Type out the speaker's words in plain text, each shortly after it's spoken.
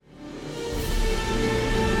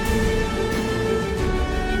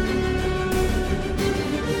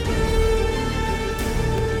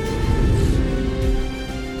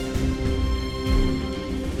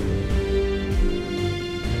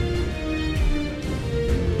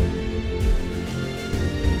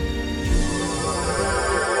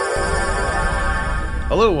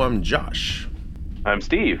Hello, I'm Josh. I'm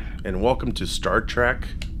Steve. And welcome to Star Trek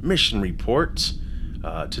Mission Report.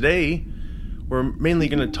 Today, we're mainly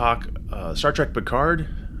going to talk Star Trek Picard,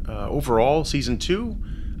 overall, Season 2,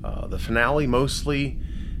 the finale mostly,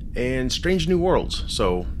 and Strange New Worlds.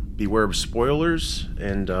 So beware of spoilers,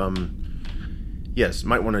 and yes,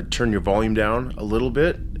 might want to turn your volume down a little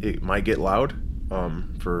bit. It might get loud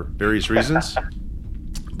for various reasons.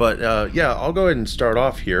 But yeah, I'll go ahead and start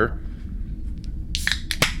off here.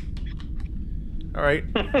 All right.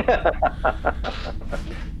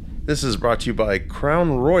 This is brought to you by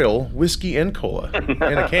Crown Royal Whiskey and Cola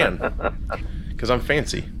in a can. Because I'm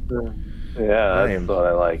fancy. Yeah, that's what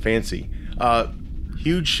I like. Fancy.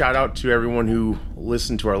 Huge shout out to everyone who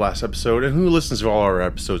listened to our last episode and who listens to all our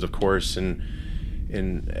episodes, of course,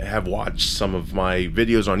 and have watched some of my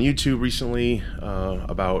videos on YouTube recently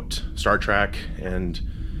about Star Trek and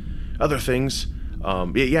other things.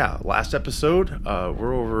 Yeah, last episode,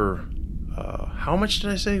 we're over... how much did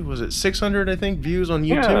I say? Was it 600, I think, views on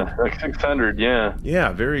YouTube? Yeah, like 600, yeah.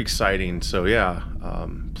 Yeah, very exciting. So, yeah,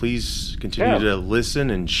 please continue to listen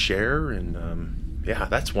and share. And, yeah,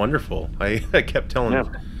 that's wonderful. I kept telling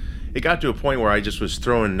him. It got to a point where I just was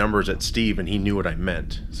throwing numbers at Steve, and he knew what I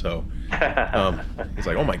meant. So, it's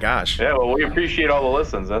like, oh, my gosh. Yeah, well, we appreciate all the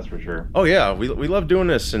listens, that's for sure. Oh, yeah, we love doing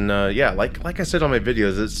this. And, yeah, like I said on my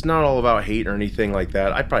videos, it's not all about hate or anything like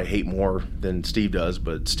that. I probably hate more than Steve does,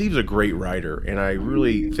 but Steve's a great writer, and I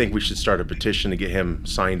really think we should start a petition to get him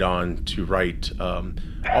signed on to write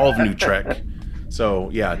all of New Trek. So,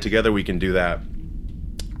 yeah, together we can do that.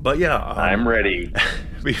 But, yeah. I'm ready.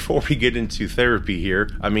 Before we get into therapy here,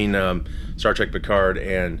 Star Trek Picard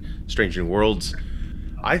and Strange New Worlds,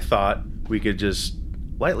 I thought we could just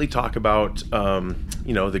lightly talk about,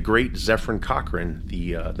 the great Zefram Cochrane,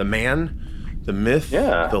 the man, the myth,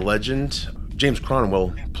 the legend. James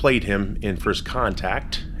Cromwell played him in First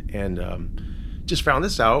Contact, and just found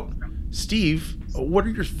this out. Steve, what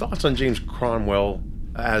are your thoughts on James Cromwell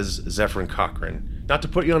as Zefram Cochrane? Not to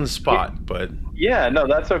put you on the spot, but... Yeah, no,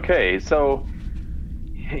 that's okay. So...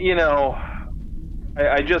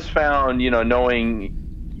 I just found, knowing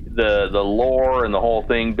the lore and the whole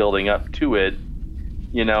thing building up to it,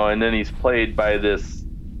 and then he's played by this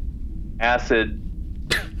acid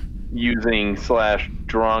using /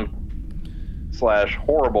 drunk /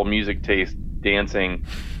 horrible music taste dancing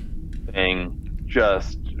thing,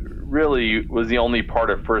 just really was the only part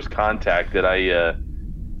of First Contact that I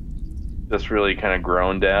just really kind of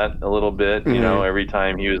groaned at a little bit. Mm-hmm. Every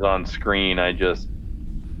time he was on screen, I just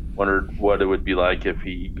wondered what it would be like if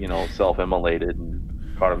he, self-immolated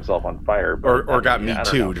and caught himself on fire. But, or got Me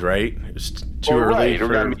Too'd, right? It was too early. Right, or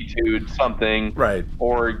got Me Too'd something. Right.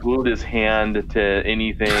 Or glued his hand to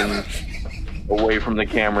anything away from the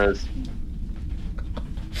cameras.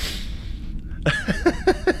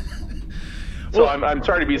 So I'm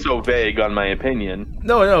sorry to be so vague on my opinion.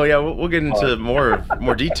 No, yeah, we'll get into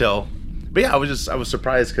more detail. But yeah, I was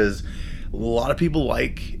surprised because a lot of people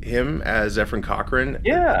like him as Zefram Cochrane.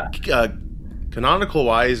 Yeah. Canonical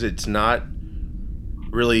wise, it's not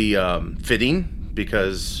really fitting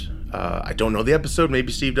because I don't know the episode.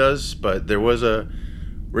 Maybe Steve does, but there was a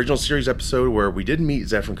original series episode where we did meet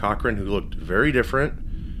Zefram Cochrane, who looked very different.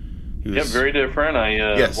 Very different.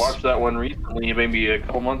 I watched that one recently, maybe a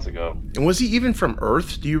couple months ago. And was he even from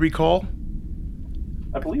Earth? Do you recall?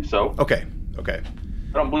 I believe so. Okay.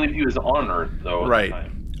 I don't believe he was on Earth though. At the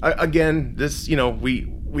time. Again, this,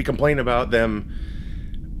 we complain about them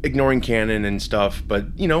ignoring canon and stuff,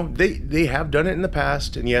 but they have done it in the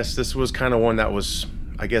past, and yes, this was kind of one that was,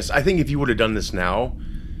 I think if you would have done this now,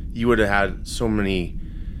 you would have had so many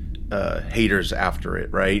haters after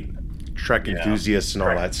it, right? Trek enthusiasts and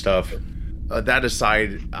all that stuff. That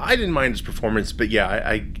aside, I didn't mind his performance, but yeah,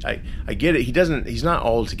 I get it. He's not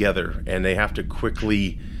all together, and they have to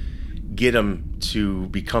quickly get him to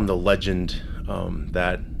become the legend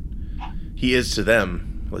that he is to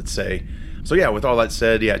them, let's say. So yeah, with all that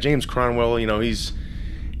said, yeah, James Cromwell, he's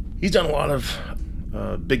done a lot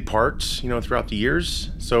of big parts, throughout the years.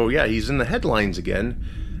 So yeah, he's in the headlines again.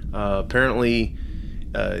 Apparently,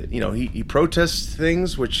 he protests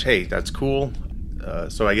things, which, hey, that's cool.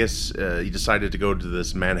 So I guess he decided to go to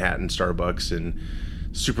this Manhattan Starbucks and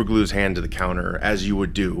super glue his hand to the counter, as you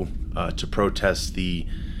would do, to protest the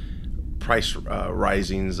price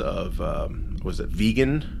risings of, was it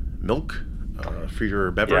vegan milk for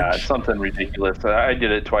your beverage? Yeah, it's something ridiculous. I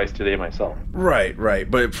did it twice today myself. Right.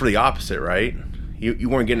 But for the opposite, right? You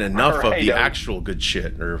weren't getting enough of the actual good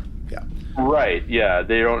shit, or yeah. Right, yeah.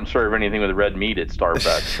 They don't serve anything with red meat at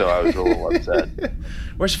Starbucks, so I was a little upset.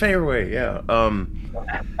 Where's favorite way? Yeah.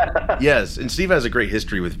 Yes, and Steve has a great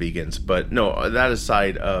history with vegans, but no, that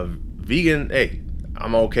aside, vegan, hey,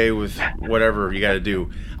 I'm okay with whatever you got to do.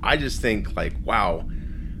 I just think like, wow,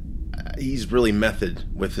 he's really method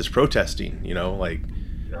with his protesting. Like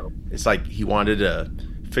it's like he wanted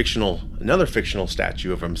another fictional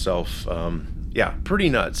statue of himself. Yeah, pretty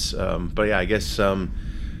nuts. But yeah, I guess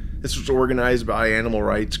this was organized by animal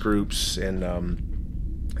rights groups, and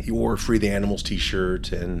he wore a Free the Animals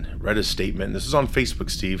t-shirt and read a statement. This is on Facebook,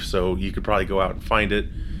 Steve, so you could probably go out and find it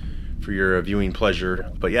for your viewing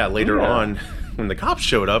pleasure. But yeah, later on, when the cops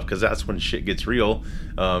showed up, because that's when shit gets real,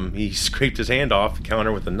 he scraped his hand off the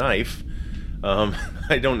counter with a knife.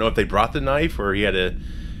 I don't know if they brought the knife or he had to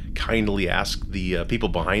kindly ask the people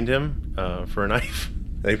behind him for a knife.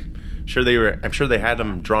 I'm sure they had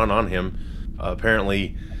them drawn on him.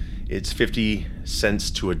 Apparently, it's 50 cents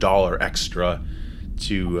to $1 extra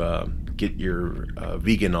to get your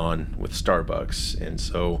vegan on with Starbucks. And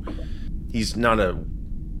so he's not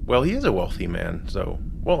he is a wealthy man. So,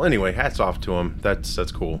 well, anyway, hats off to him.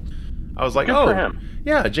 That's cool. I was like, Good for him.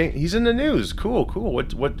 Yeah, he's in the news. Cool.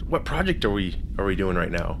 What project are we doing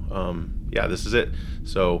right now? Yeah, this is it.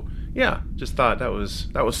 So, yeah, just thought that was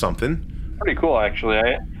something. Pretty cool, actually.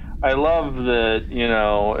 I love that,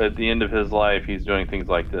 at the end of his life, he's doing things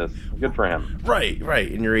like this. Good for him. Right.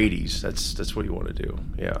 In your 80s, that's what you want to do.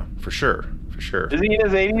 Yeah, for sure. Is he in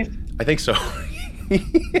his 80s? I think so.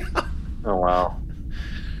 Yeah. Oh, wow.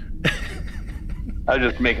 I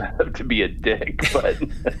was just making it up to be a dick, but...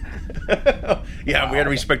 Yeah, we got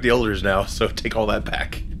to respect the elders now, so take all that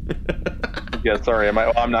back. Yeah, sorry.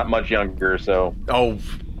 I'm not much younger, so... Oh.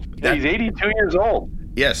 He's 82 years old.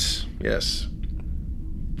 Yes.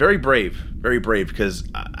 Very brave, because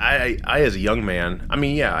I as a young man, I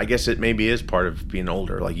mean, yeah, I guess it maybe is part of being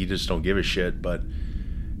older, like you just don't give a shit, but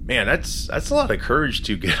man, that's a lot of courage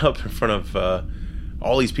to get up in front of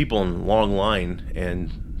all these people in long line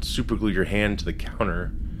and super glue your hand to the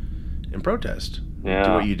counter and protest. Yeah.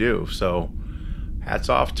 Do what you do. So hats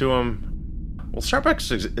off to him. Well,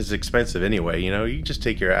 Starbucks is expensive anyway, you just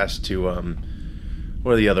take your ass to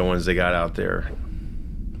what are the other ones they got out there?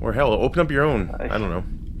 Or hell, open up your own. I don't know.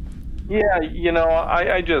 Yeah,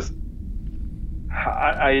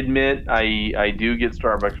 I admit I do get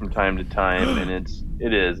Starbucks from time to time, and it's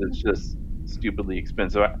just stupidly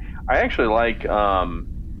expensive. I actually like there's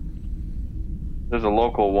a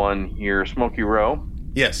local one here, Smoky Row.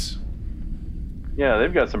 Yes. Yeah,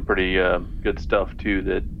 they've got some pretty good stuff too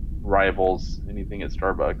that rivals anything at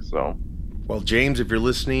Starbucks. So. Well, James, if you're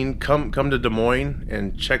listening, come to Des Moines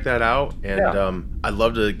and check that out. And I'd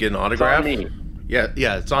love to get an autograph. It's on me. Yeah,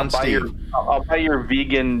 it's on Steve. I'll buy your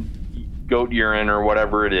vegan goat urine or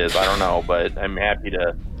whatever it is. I don't know, but I'm happy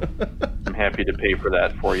to pay for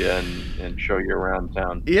that for you and show you around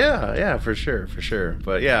town. Yeah, for sure.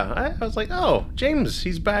 But yeah, I was like, oh, James,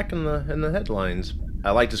 he's back in the headlines.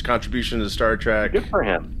 I liked his contribution to Star Trek. Good for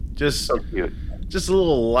him. Just so cute. Just a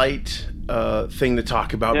little light thing to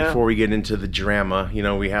talk about before we get into the drama.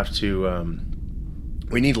 We have to.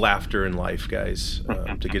 We need laughter in life, guys,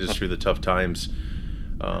 to get us through the tough times.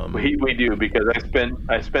 We do, because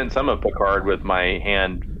I spent some of Picard with my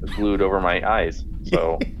hand glued over my eyes.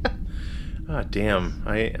 So. Ah, damn!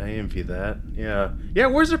 I envy that. Yeah.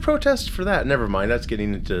 Where's the protest for that? Never mind. That's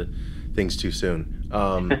getting into things too soon.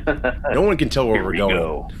 No one can tell where we're going.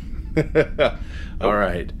 All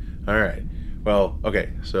right. Well, okay.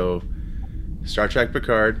 So, Star Trek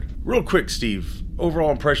Picard. Real quick, Steve.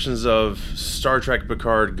 Overall impressions of Star Trek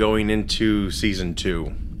Picard going into season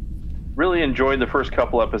 2. Really enjoyed the first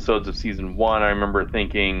couple episodes of season 1. I remember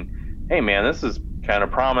thinking, hey man, this is kind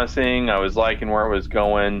of promising. I was liking where it was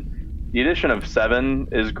going. The addition of Seven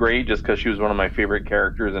is great just because she was one of my favorite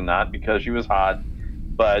characters and not because she was hot.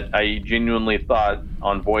 But I genuinely thought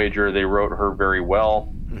on Voyager they wrote her very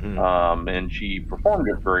well. Mm-hmm. And she performed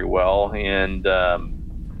it very well.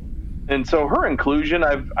 And so her inclusion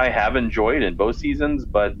I have enjoyed in both seasons,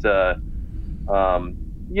 but I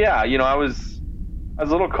was a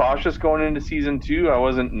little cautious going into season 2. I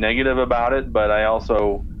wasn't negative about it, but I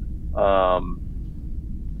also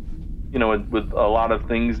with a lot of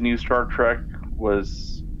things new Star Trek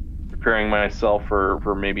was preparing myself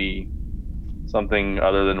for maybe something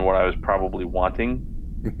other than what I was probably wanting.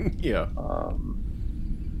 Yeah.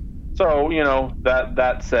 So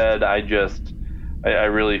that said, I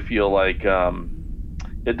really feel like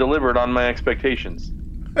it delivered on my expectations.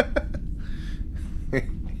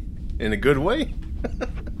 In a good way?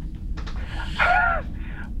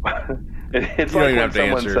 It's like when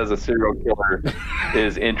someone says a serial killer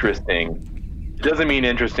is interesting. It doesn't mean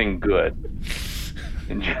interesting good.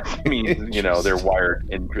 It just means, they're wired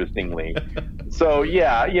interestingly. So,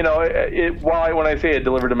 yeah, when I say it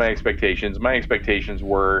delivered to my expectations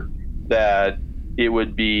were that it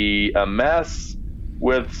would be a mess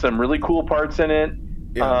with some really cool parts in it,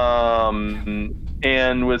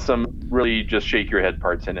 and with some really just shake your head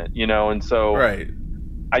parts in it, and so right.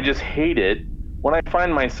 I just hate it when I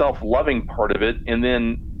find myself loving part of it and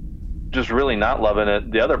then just really not loving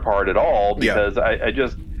it, the other part at all, because I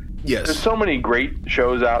just, there's so many great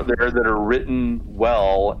shows out there that are written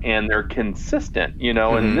well and they're consistent,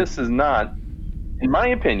 and this is not, in my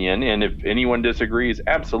opinion, and if anyone disagrees,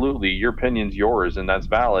 absolutely, your opinion's yours and that's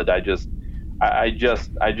valid. I just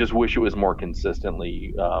wish it was more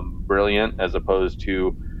consistently brilliant, as opposed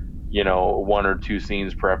to, 1 or 2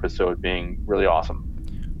 scenes per episode being really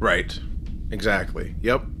awesome. Right. Exactly.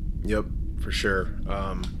 Yep. For sure.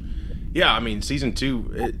 Yeah, I mean, season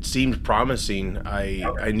 2, it seemed promising.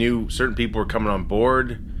 I knew certain people were coming on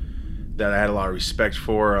board that I had a lot of respect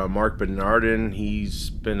for. Mark Bernardin, he's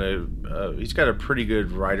got a pretty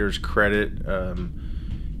good writer's credit.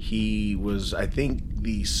 He was, I think,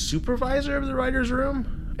 the supervisor of the writer's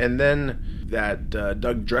room. And then that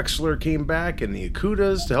Doug Drexler came back, and the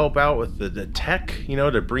Okudas to help out with the tech,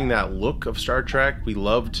 to bring that look of Star Trek we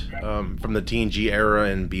loved from the TNG era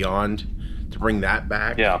and beyond, to bring that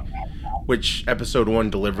back. Yeah. Which episode 1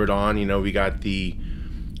 delivered on. We got the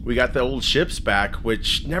old ships back,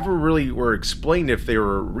 which never really were explained if they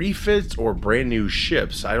were refits or brand new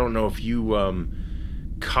ships. I don't know if you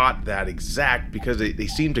caught that exact, because they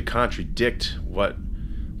seem to contradict what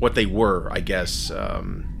they were, I guess.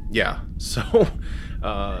 So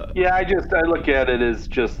I look at it as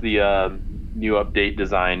just the new update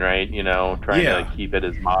design, right? Trying to keep it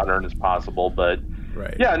as modern as possible. But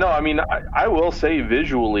right. Yeah, no, I mean, I will say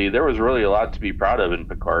visually there was really a lot to be proud of in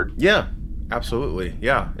Picard. Yeah, absolutely.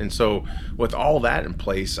 Yeah. And so with all that in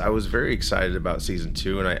place, I was very excited about season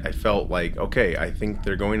 2, and I felt like, okay, I think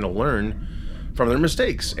they're going to learn from their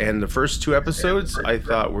mistakes. And the first 2 episodes I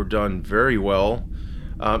thought were done very well.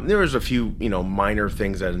 There was a few, minor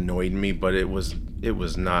things that annoyed me, but it was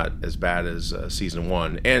not as bad as season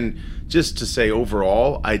 1. And just to say,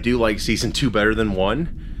 overall, I do like season 2 better than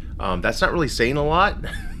 1. That's not really saying a lot.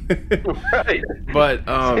 Right. But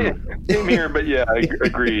same here, but yeah, I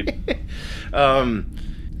agreed.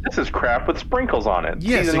 This is crap with sprinkles on it.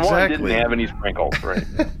 Yes, season exactly. 1 didn't have any sprinkles, right?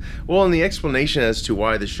 Well, and the explanation as to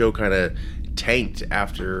why the show kind of tanked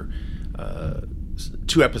after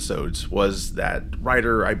 2 episodes was that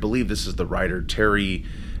writer, I believe this is the writer, Terry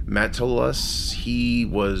Matalas. He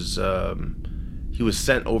was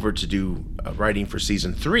sent over to do writing for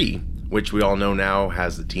season 3, which we all know now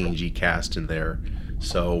has the TNG cast in there.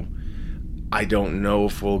 So I don't know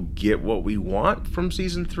if we'll get what we want from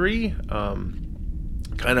season 3.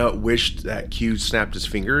 Kind of wished that Q snapped his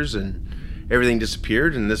fingers and everything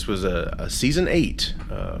disappeared, and this was a season 8.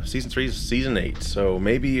 Season 3 is season 8, so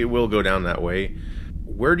maybe it will go down that way.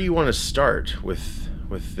 Where do you want to start with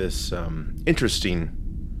this interesting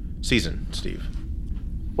season, Steve?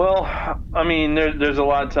 Well, I mean, there's a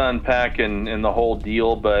lot to unpack in the whole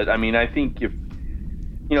deal, but I mean, I think if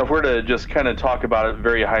we're to just kind of talk about it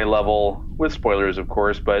very high level, with spoilers, of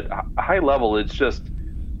course, but high level, it's just,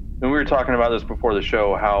 and we were talking about this before the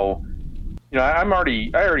show, how I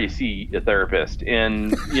already see a therapist,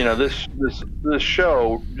 and this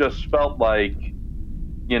show just felt like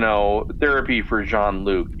therapy for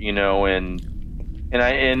Jean-Luc, and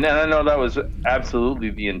I know that was absolutely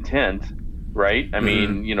the intent, right? I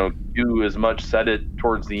mean, you as much said it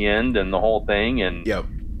towards the end and the whole thing, and yep.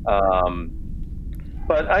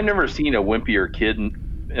 But I never seen a wimpier kid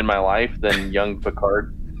in my life than young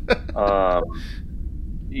Picard. I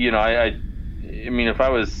mean, if I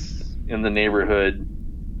was in the neighborhood,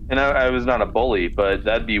 and I was not a bully, but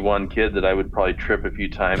that'd be one kid that I would probably trip a few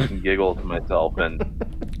times and giggle to myself and,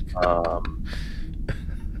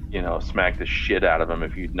 smack the shit out of him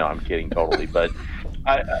no, I'm kidding totally. But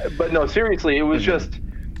no, seriously, it was just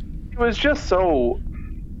so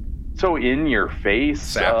in your face.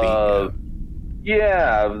 Sappy.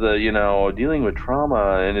 Dealing with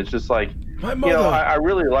trauma, and it's just like, my mother. I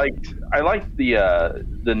really liked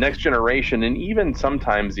the Next Generation, and even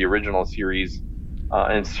sometimes the original series,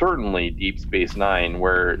 and certainly Deep Space Nine,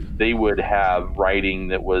 where they would have writing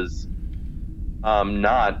that was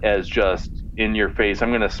not as just in your face, I'm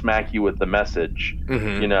going to smack you with the message,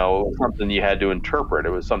 something you had to interpret.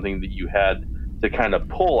 It was something that you had to kind of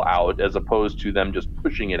pull out, as opposed to them just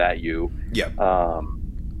pushing it at you. Yep.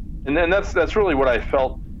 And then that's really what I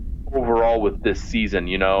felt overall with this season,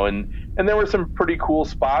 and there were some pretty cool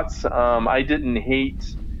spots. I didn't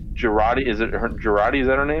hate Jurati. Is that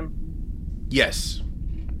her name? Yes.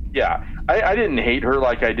 Yeah, I didn't hate her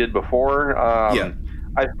like I did before. Yeah.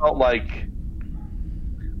 I felt like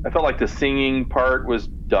the singing part was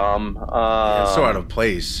dumb. Yeah, it's so out of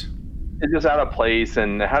place. It's just out of place.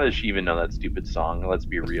 And how does she even know that stupid song? Let's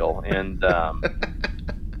be real. And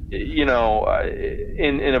you know,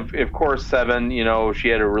 in of course Seven, you know, she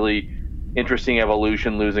had a really interesting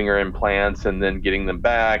evolution, losing her implants and then getting them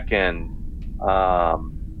back, and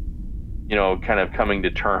you know, kind of coming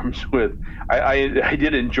to terms with. I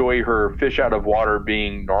did enjoy her fish out of water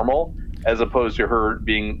being normal, as opposed to her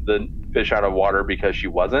being the fish out of water because she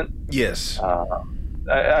wasn't. Yes.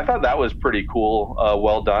 I thought that was pretty cool,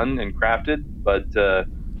 well done and crafted. But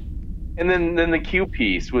and then the Q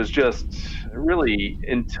piece was just really,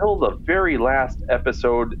 until the very last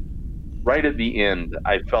episode, right at the end,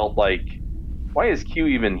 I felt like, why is Q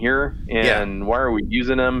even here, and why are we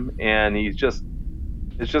using him? And it's just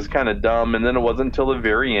kind of dumb. And then it wasn't until the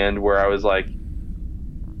very end where I was like,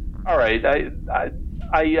 all right,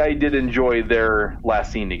 I did enjoy their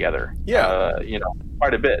last scene together. Yeah. You know,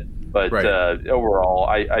 quite a bit. But Right. Overall,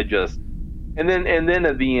 I just, and then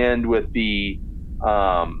at the end with the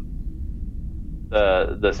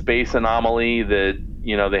space anomaly that,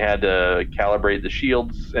 you know, they had to calibrate the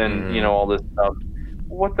shields and you know, all this stuff.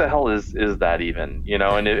 What the hell is that even? You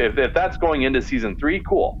know, and if that's going into season 3,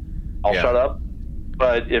 cool, I'll shut up.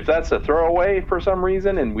 But if that's a throwaway for some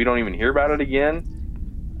reason and we don't even hear about it again,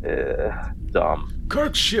 dumb.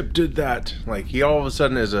 Kirk's ship did that. Like, he all of a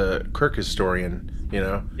sudden is a Kirk historian, you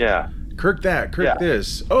know? Yeah. Kirk that, Kirk Yeah.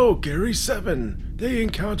 this. Oh, Gary 7. They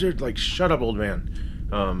encountered, like, shut up, old man.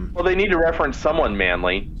 Well, they need to reference someone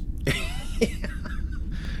manly.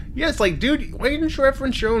 Yeah, it's like, dude, why didn't you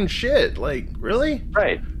reference your own shit? Like, really?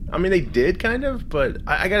 Right. I mean, they did kind of, but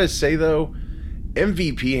I gotta say, though,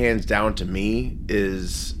 MVP hands down to me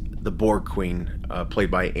is the Borg Queen,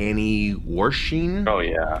 played by Annie Warsheen. Oh,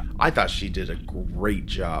 yeah. I thought she did a great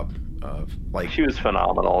job. Like, She was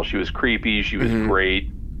phenomenal. She was creepy. She was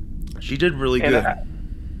great. she did really And good.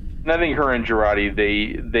 I think her and Girardi,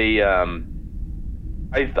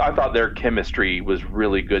 I thought their chemistry was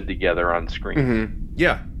really good together on screen.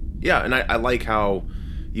 Yeah, and I like how,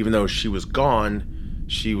 even though she was gone,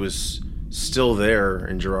 she was still there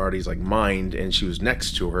in Girardi's, like, mind, and she was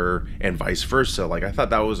next to her, and vice versa. Like, I thought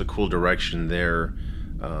that was a cool direction there.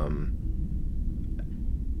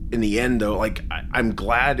 In the end, though, like, I'm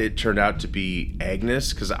glad it turned out to be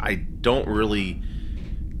Agnes, because I don't really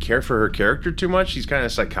care for her character too much. She's kind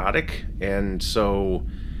of psychotic, and so,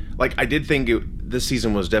 like, I did think this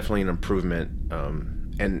season was definitely an improvement.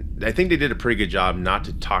 And I think they did a pretty good job not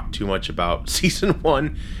to talk too much about season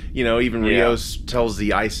 1. You know, even Rios tells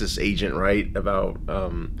the ISIS agent, right, about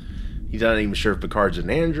he's not even sure if Picard's an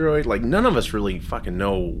android. Like, none of us really fucking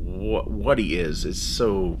know what he is. It's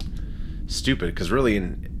so stupid, because really,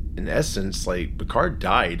 in essence, like, Picard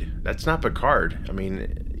died. That's not Picard. I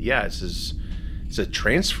mean, yeah, it's a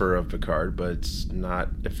transfer of Picard, but it's not.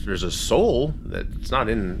 If there's a soul, it's not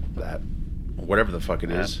in that, whatever the fuck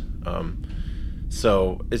it is.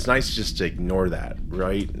 So it's nice just to ignore that,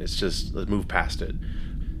 right? It's just, let's move past it.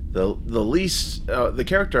 The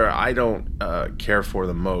character I don't care for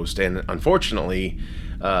the most, and unfortunately,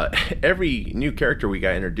 every new character we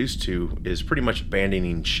got introduced to is pretty much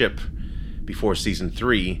abandoning ship before season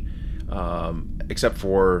 3, except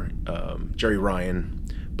for Jerry Ryan.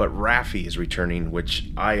 But Raffi is returning, which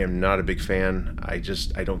I am not a big fan. I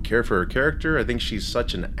don't care for her character. I think she's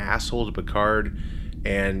such an asshole to Picard,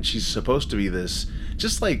 and she's supposed to be this,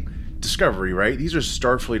 just like Discovery, right? These are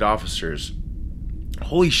Starfleet officers.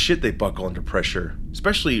 Holy shit, they buckle under pressure.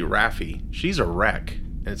 Especially Raffi. She's a wreck.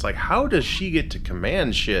 And it's like, how does she get to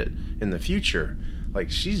command shit in the future? Like,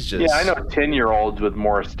 she's just... Yeah, I know 10-year-olds with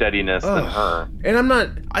more steadiness than her. And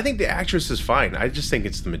I think the actress is fine. I just think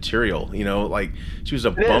it's the material, you know? Like, she was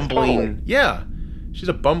a bumbling... Totally. Yeah. She's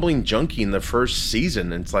a bumbling junkie in the first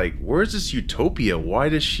season. And it's like, where's this utopia? Why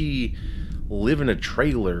does she live in a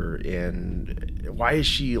trailer? And why is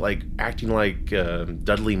she, like, acting like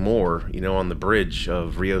Dudley Moore, you know, on the bridge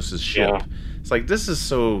of Rios's ship? Yeah. It's like, this is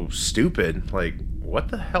so stupid. Like, what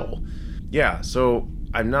the hell? Yeah, so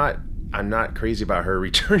I'm not crazy about her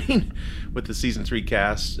returning with the season 3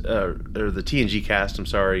 cast, or the TNG cast, I'm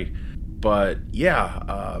sorry. But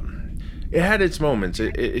yeah, it had its moments.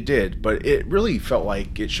 It did, but it really felt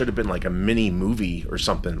like it should have been like a mini movie or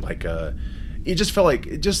something. Like it just felt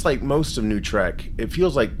like, just like most of New Trek, it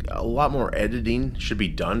feels like a lot more editing should be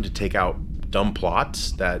done to take out dumb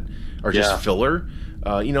plots that are just filler.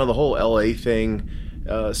 You know, the whole LA thing.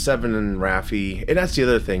 Seven and Raffi, and that's the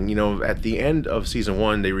other thing. You know, at the end of season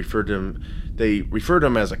 1, they referred to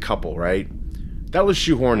them as a couple, right? that was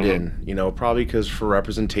shoehorned in, probably because for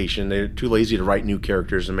representation, they're too lazy to write new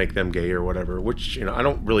characters and make them gay or whatever, which, I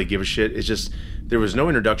don't really give a shit. It's just, there was no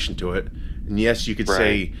introduction to it. And yes, you could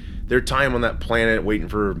say their time on that planet waiting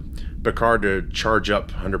for Picard to charge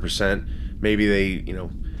up 100%, maybe they,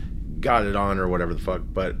 got it on or whatever the fuck.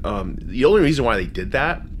 But the only reason why they did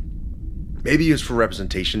that, maybe it was for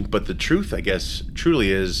representation, but the truth, I guess,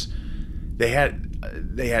 truly is they had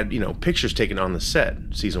pictures taken on the set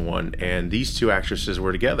season 1, and these two actresses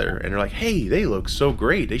were together, and they're like, hey, they look so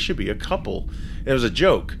great, they should be a couple. And it was a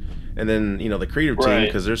joke. And then the creative team,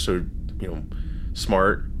 because they're so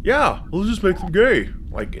smart, we'll just make them gay.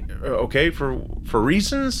 Like, okay, for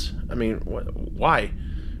reasons, I mean, why?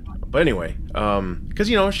 But anyway, because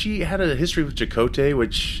she had a history with Chakotay,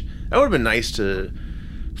 which that would have been nice to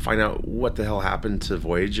find out what the hell happened to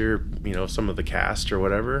Voyager, some of the cast or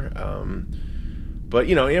whatever. But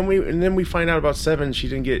and then we find out about Seven.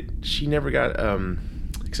 She never got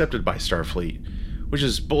accepted by Starfleet, which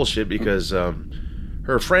is bullshit because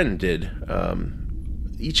her friend did.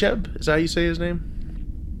 Icheb, is that how you say his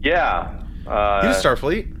name? Yeah, he was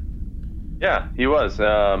Starfleet. Yeah, he was.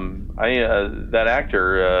 That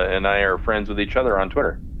actor and I are friends with each other on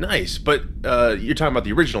Twitter. Nice, but you're talking about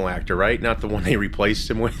the original actor, right? Not the one they replaced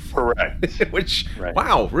him with. Correct. Which,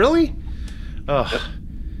 wow, really? Yep.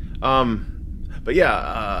 But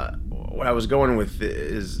yeah, what I was going with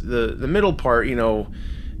is the middle part.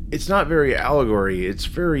 It's not very allegory. It's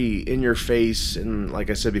very in your face, and like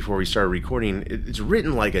I said before we started recording, it's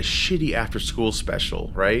written like a shitty after school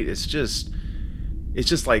special, right? It's just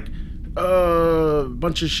like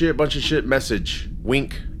bunch of shit, message,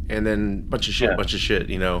 wink, and then bunch of shit.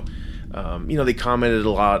 They commented a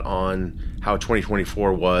lot on how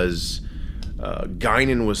 2024 was.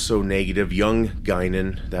 Guinan was so negative, young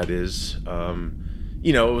Guinan, that is.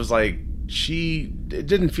 It was like it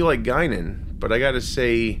didn't feel like Guinan, but I gotta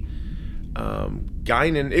say,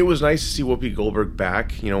 Guinan, it was nice to see Whoopi Goldberg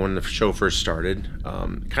back, when the show first started.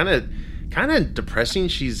 Kind of depressing.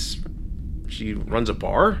 She runs a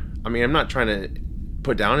bar. I mean, I'm not trying to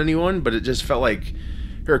put down anyone, but it just felt like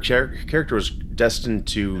her character was destined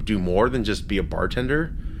to do more than just be a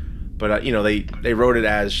bartender. But they wrote it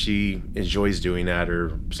as she enjoys doing that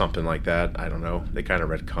or something like that. I don't know. They kind of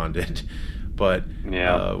retconned it. But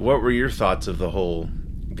what were your thoughts of the whole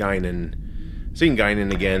Guinan, seeing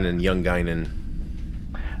Guinan again and young Guinan?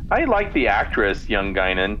 I like the actress, young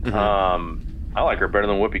Guinan. Mm-hmm. I like her better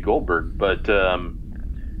than Whoopi Goldberg. But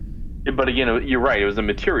again, you're right. It was a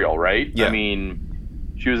material, right? Yeah. I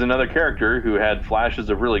mean, she was another character who had flashes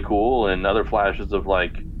of really cool and other flashes of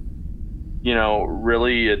like,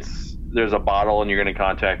 really there's a bottle and you're going to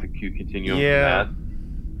contact the Q continuum. Yeah.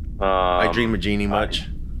 From that. I dream of Jeannie much.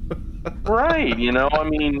 Right. I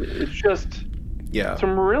mean, it's just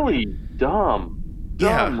some really dumb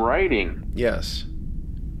writing. Yes.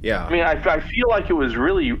 Yeah. I mean, I feel like it was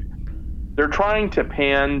really, they're trying to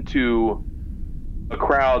pan to a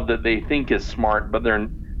crowd that they think is smart, but they're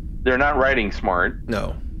not writing smart.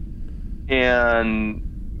 No. And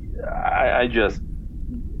I just,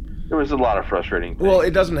 there was a lot of frustrating things. Well,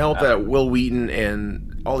 it doesn't help that Will Wheaton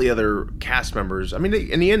and all the other cast members, I mean,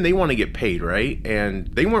 in the end, they want to get paid, right? And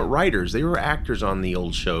they weren't writers. They were actors on the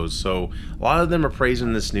old shows. So a lot of them are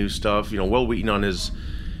praising this new stuff. Will Wheaton on his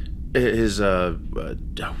what's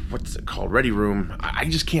it called? Ready Room. I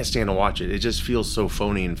just can't stand to watch it. It just feels so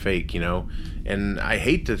phony and fake, And I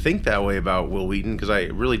hate to think that way about Will Wheaton because I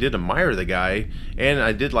really did admire the guy. And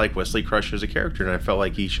I did like Wesley Crusher as a character. And I felt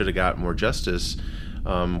like he should have got more justice.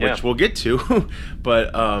 Which we'll get to, but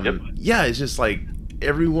it's just like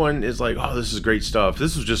everyone is like, oh, this is great stuff.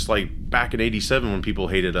 This was just like back in '87 when people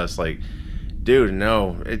hated us. Like, dude,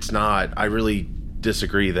 no, it's not. I really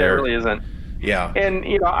disagree there. It really isn't. Yeah. And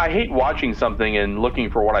I hate watching something and looking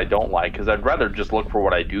for what I don't like because I'd rather just look for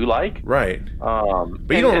what I do like. Right.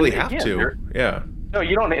 But you don't really have to. Yeah. No,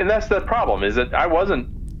 you don't, and that's the problem. Is that I wasn't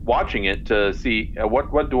watching it to see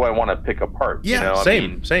what do I want to pick apart. Yeah.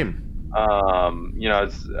 Same. I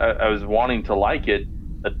was wanting to like it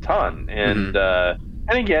a ton, and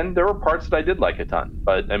and again, there were parts that I did like a ton,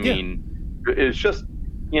 but I mean, it's just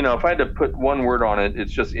if I had to put one word on it,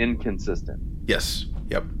 it's just inconsistent. Yes.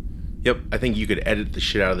 Yep. I think you could edit the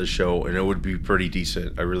shit out of the show, and it would be pretty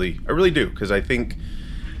decent. I really do, because I think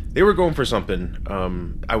they were going for something.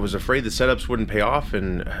 I was afraid the setups wouldn't pay off,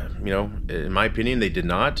 and in my opinion, they did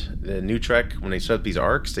not. The new Trek, when they set up these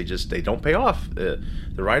arcs, they don't pay off. The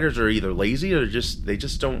writers are either lazy or they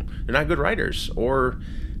just don't. They're not good writers, or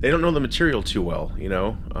they don't know the material too well. They'll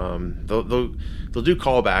do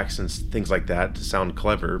callbacks and things like that to sound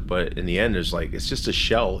clever, but in the end, it's just a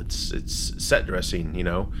shell. It's set dressing.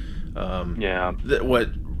 Yeah.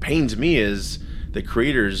 What pains me is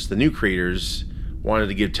the new creators, wanted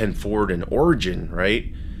to give 10 Forward an origin,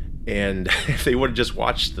 right? And if they would have just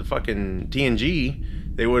watched the fucking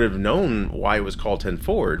TNG, they would have known why it was called 10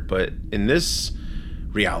 Forward. But in this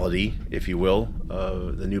reality, if you will,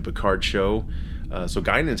 the new Picard show, so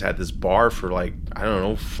Guinan's had this bar for like, I don't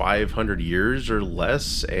know, 500 years or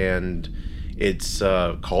less, and it's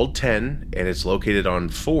called 10, and it's located on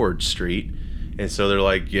Forward Street. And so they're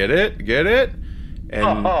like, get it?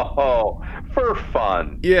 And for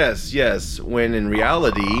fun. Yes. When in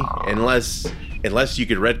reality, unless you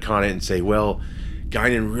could retcon it and say, well,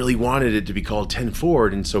 Guinan really wanted it to be called 10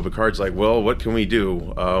 Forward, and so Picard's like, well, what can we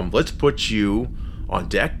do? Let's put you on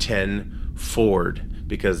deck 10 Forward,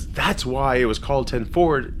 because that's why it was called 10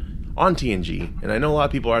 Forward on TNG. And I know a lot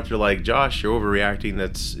of people out there like, Josh, you're overreacting.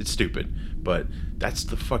 It's stupid, but that's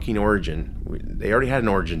the fucking origin. They already had an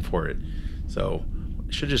origin for it, so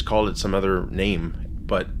should have just called it some other name.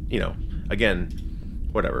 But again,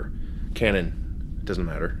 whatever. Canon, it doesn't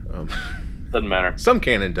matter. Doesn't matter. Some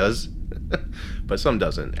canon does, but some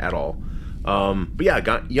doesn't at all. But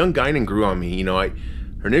yeah, young Guinan grew on me. Her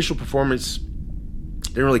initial performance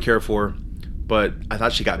didn't really care for, but I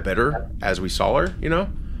thought she got better as we saw her.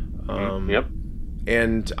 Yep.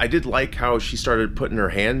 And I did like how she started putting her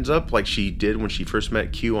hands up like she did when she first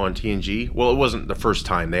met Q on TNG. Well, it wasn't the first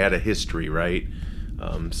time. They had a history, right?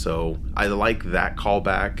 So I like that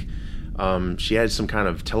callback. She had some kind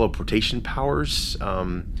of teleportation powers.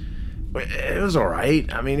 It was all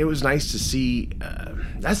right. I mean, it was nice to see.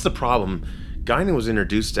 That's the problem. Guinan was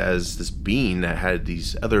introduced as this being that had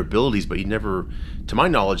these other abilities, but he never, to my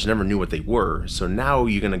knowledge, never knew what they were. So now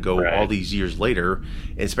you're going to go all these years later,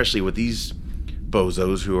 especially with these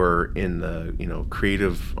bozos who are in the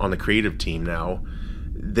on the creative team now.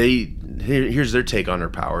 Here's their take on her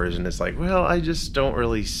powers, and it's like, well, I just don't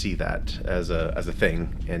really see that as a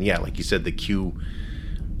thing. And yeah, like you said, the Q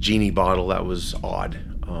genie bottle, that was odd.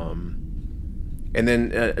 And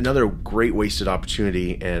then another great wasted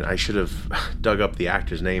opportunity, and I should have dug up the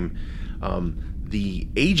actor's name. The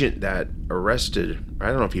agent that arrested, I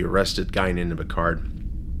don't know if he arrested Guinan and Picard,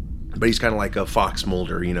 but he's kind of like a Fox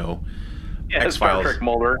Mulder, Yeah, X-Files. Star Trek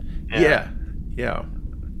Mulder. Yeah.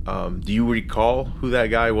 Do you recall who that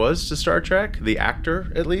guy was to Star Trek? The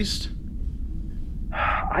actor, at least?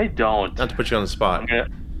 I don't. Not to put you on the spot.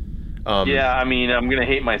 I'm gonna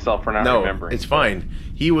hate myself for not remembering. No, it's fine.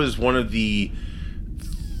 He was one of the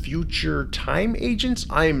future time agents.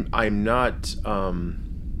 I'm not.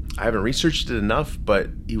 I haven't researched it enough, but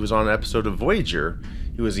he was on an episode of Voyager.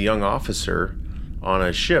 He was a young officer on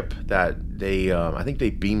a ship that they, I think they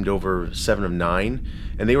beamed over 7 of 9,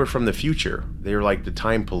 and they were from the future. They were like the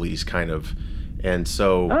time police, kind of. And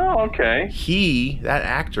so, that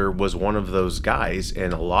actor was one of those guys,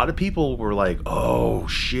 and a lot of people were like, "Oh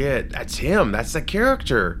shit, that's him. That's the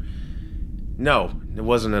character." No, it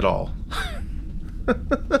wasn't at all.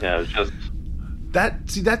 Yeah, it was just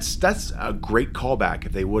that's a great callback.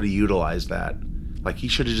 If they would have utilized that, like, he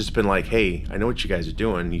should have just been like, "Hey, I know what you guys are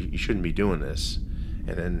doing. You shouldn't be doing this."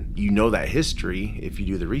 And then that history if you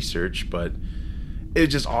do the research, but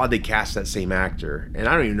it's just odd they cast that same actor. And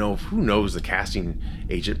I don't even know who knows. The casting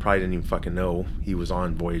agent probably didn't even fucking know he was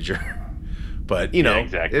on Voyager. But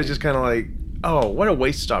exactly. It was just kind of like, oh, what a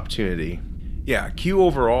wasted opportunity. Yeah, Q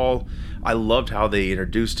overall, I loved how they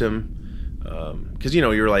introduced him. Because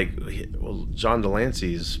you're like, well, John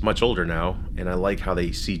Delancey's much older now, and I like how they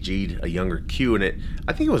CG'd a younger Q in it.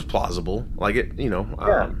 I think it was plausible. Like it, it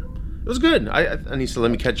was good. I need to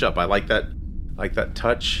let me catch up. I like that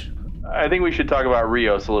touch. I think we should talk about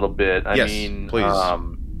Rios a little bit. Yes, please.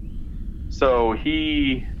 So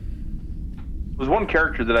he was one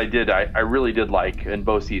character that I really did like in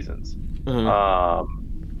both seasons. Mm-hmm.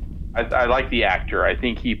 I like the actor. I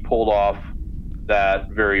think he pulled off that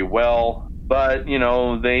very well. But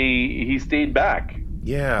he stayed back.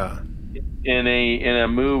 Yeah. In a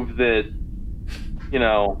move that,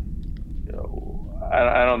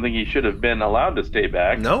 I don't think he should have been allowed to stay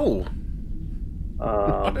back. No.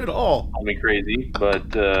 Not at all. Call me crazy, but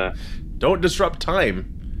don't disrupt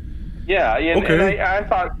time. Yeah, and, okay. And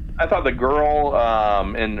I thought the girl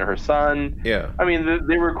and her son. Yeah. I mean,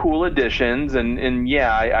 they were cool additions, and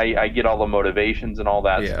yeah, I get all the motivations and all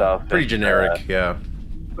that stuff. Pretty generic, yeah.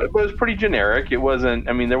 But it was pretty generic. It wasn't.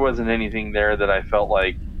 I mean, there wasn't anything there that I felt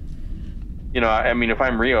like. I mean, if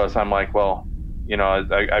I'm Rios, I'm like, well,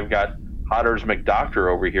 I've got Hodder's McDoctor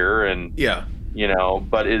over here, and yeah,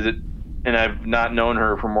 but is it? And I've not known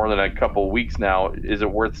her for more than a couple weeks now. Is it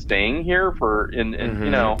worth staying here for?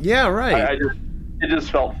 Yeah, right. It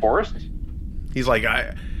just felt forced. He's like,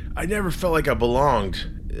 I never felt like I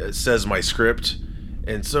belonged. says my script,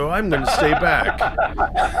 and so I'm going to stay back.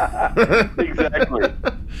 Exactly.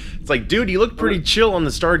 It's like, dude, you look pretty chill on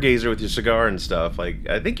the Stargazer with your cigar and stuff. Like,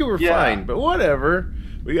 I think you were fine, but whatever.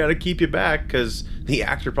 We got to keep you back because the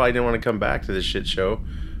actor probably didn't want to come back to this shit show.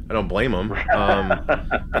 I don't blame him.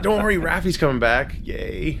 But don't worry, Raffi's coming back.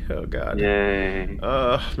 Yay. Oh, God. Yay.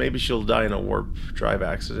 Maybe she'll die in a warp drive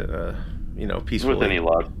accident, peacefully. With any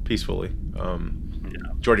luck. Peacefully.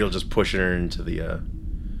 Jordy will just push her into the,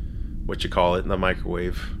 the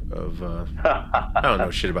microwave of, I don't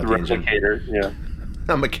know shit about the engine. Yeah.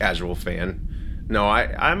 I'm a casual fan. No,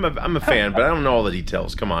 I'm a fan, but I don't know all the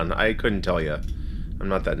details. Come on, I couldn't tell you. I'm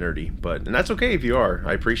not that nerdy, and that's okay if you are.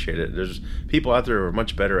 I appreciate it. There's people out there who are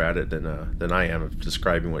much better at it than I am of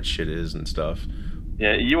describing what shit is and stuff.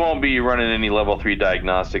 Yeah, you won't be running any level 3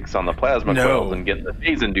 diagnostics on the plasma coils and getting the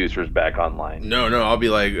phase inducers back online. No, I'll be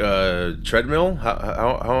like, treadmill?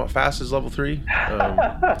 How fast is level 3?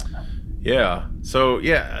 Yeah. So,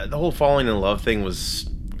 yeah, the whole falling in love thing was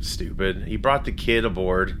stupid. He brought the kid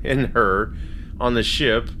aboard and her on the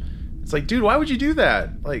ship. It's like, dude, why would you do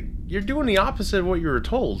that? Like, you're doing the opposite of what you were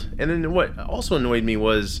told. And then what also annoyed me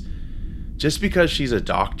was just because she's a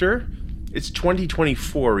doctor, it's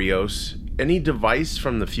 2024, Rios. Any device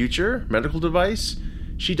from the future, medical device,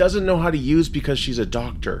 she doesn't know how to use because she's a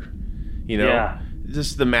doctor. Yeah.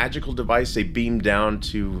 This the magical device they beamed down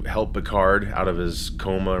to help Picard out of his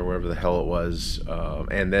coma or whatever the hell it was,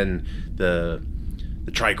 and then the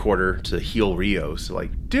tricorder to heal Rios.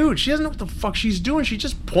 Like, dude, she doesn't know what the fuck she's doing. She's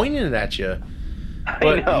just pointing it at you.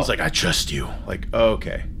 But he's like, I trust you. Like,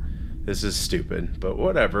 okay, this is stupid, but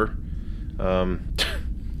whatever.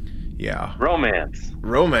 Yeah. Romance.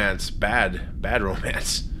 Bad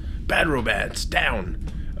romance. Down.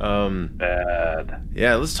 Bad.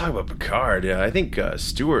 Yeah, let's talk about Picard. Yeah, I think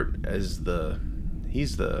Stewart is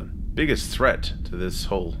he's the biggest threat to this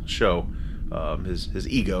whole show. His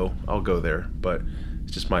ego. I'll go there, but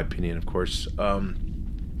it's just my opinion, of course.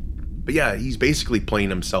 But yeah, he's basically playing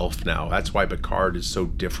himself now. That's why Picard is so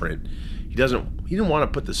different. He didn't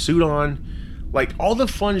want to put the suit on. Like, all the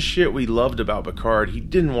fun shit we loved about Picard, he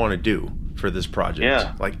didn't want to do for this project.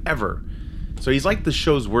 Yeah. Like, ever. So he's like the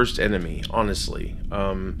show's worst enemy, honestly.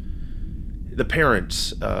 The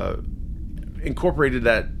parents incorporated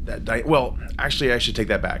well, actually, I should take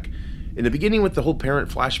that back. In the beginning with the whole parent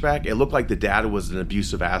flashback, it looked like the dad was an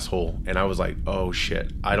abusive asshole. And I was like, oh,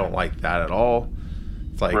 shit. I don't like that at all.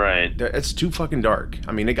 It's like, it's too fucking dark.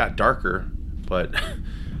 I mean, it got darker, but...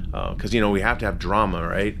 because, we have to have drama,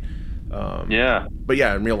 right? But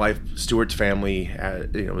yeah, in real life, Stewart's family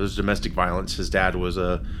had, there's domestic violence. His dad was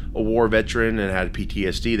a war veteran and had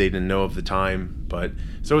PTSD. They didn't know of the time, but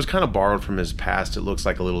so it was kind of borrowed from his past. It looks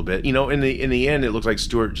like a little bit, in the end, it looks like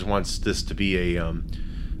Stewart just wants this to be a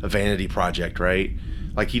vanity project, right?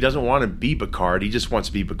 Like, he doesn't want to be Picard. He just wants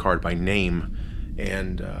to be Picard by name.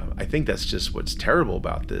 And I think that's just what's terrible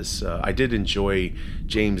about this. I did enjoy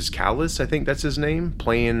James Callis, I think that's his name,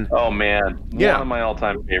 playing... Oh, man. One of my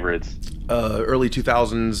all-time favorites. Early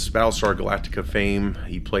 2000s Battlestar Galactica fame.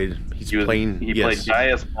 He played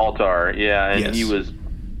Gaius Baltar, and he was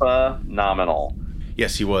phenomenal.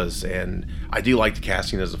 Yes, he was, and I do like the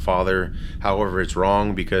casting as a father. However, it's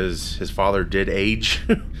wrong because his father did age,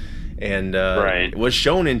 and it was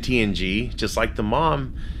shown in TNG, just like the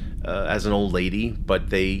mom... as an old lady,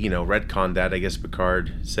 but they, retconned that. I guess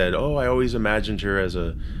Picard said, "Oh, I always imagined her as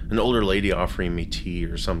an older lady offering me tea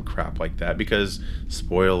or some crap like that." Because,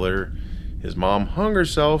 spoiler, his mom hung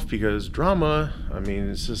herself because drama. I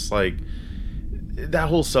mean, it's just like that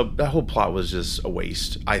whole plot was just a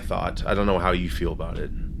waste. I thought. I don't know how you feel about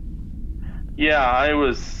it. Yeah,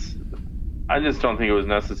 I just don't think it was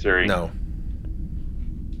necessary. No,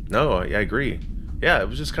 I agree. Yeah, it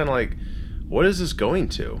was just kind of like, what is this going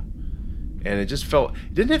to? And it just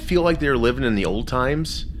didn't it feel like they were living in the old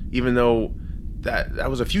times, even though that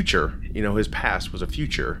was a future, his past was a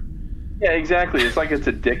future. Yeah, exactly. It's like it's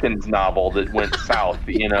a Dickens novel that went south,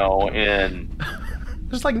 and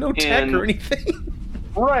there's like no tech or anything.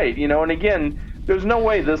 Right, and again, there's no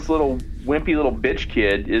way this little wimpy little bitch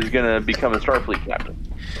kid is going to become a Starfleet captain.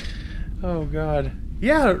 Oh, God.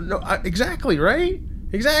 Yeah, no, exactly, right?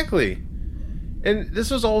 Exactly. And this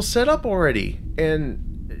was all set up already, and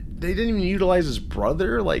they didn't even utilize his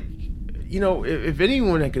brother. Like, if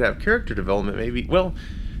anyone could have character development, maybe. Well,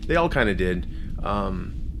 they all kind of did.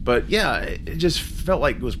 But yeah, it just felt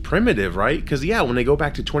like it was primitive, right? Because when they go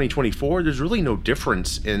back to 2024, there's really no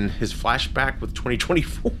difference in his flashback with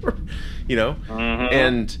 2024, Mm-hmm.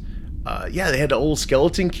 And they had the old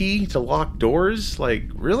skeleton key to lock doors. Like,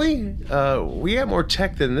 really? We have more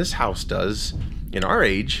tech than this house does in our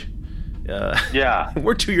age. Yeah.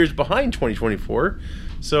 We're 2 years behind 2024.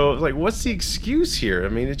 So, like, what's the excuse here? I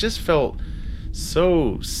mean, it just felt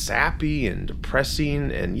so sappy and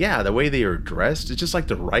depressing. And yeah, the way they were dressed, it's just like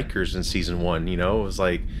the Rikers in season 1, you know? It was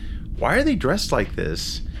like, why are they dressed like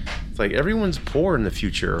this? It's like everyone's poor in the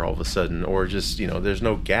future all of a sudden, or just, you know, there's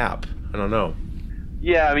no gap. I don't know.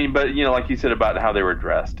 Yeah, I mean, but, you know, like you said about how they were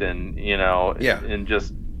dressed and, you know, Yeah. and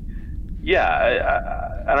just,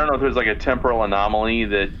 yeah, I don't know if there's like a temporal anomaly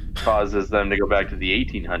that causes them to go back to the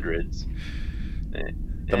 1800s.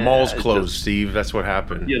 The mall's closed, Steve. That's what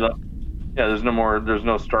happened. Yeah, there's no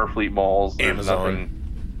Starfleet malls. There's Amazon.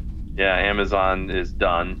 Nothing. Yeah, Amazon is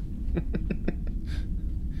done.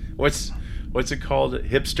 What's it called?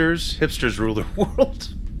 Hipsters? Hipsters rule the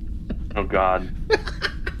world. Oh, God.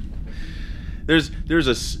 There's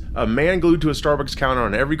a man glued to a Starbucks counter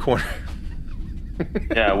on every corner.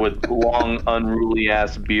 Yeah, with long, unruly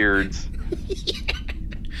ass beards.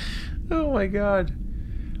 Oh my God.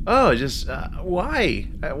 Oh, just why?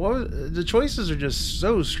 The choices are just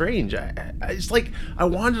so strange. It's like I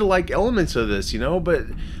wanted to like elements of this, you know, but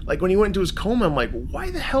like when he went into his coma, I'm like,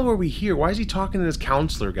 why the hell are we here? Why is he talking to this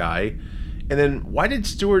counselor guy? And then why did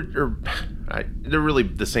Stewart they're really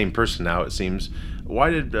the same person now, it seems. Why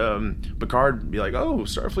did Picard be like, oh,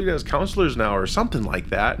 Starfleet has counselors now or something like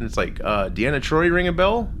that? And it's like, Deanna Troi ring a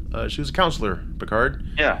bell? She was a counselor, Picard.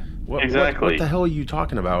 Yeah, exactly. What the hell are you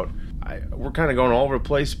talking about? We're kind of going all over the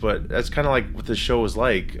place, but that's kind of like what the show was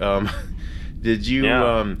like. Did you,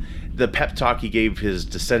 the pep talk he gave his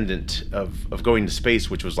descendant of going to space,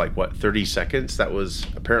 which was like, what, 30 seconds? That was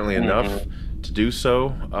apparently enough to do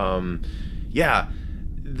so. Yeah.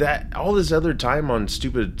 That all this other time on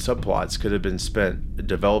stupid subplots could have been spent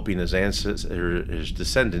developing his his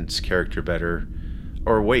descendant's character better.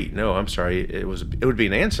 Or wait, no, I'm sorry. It would be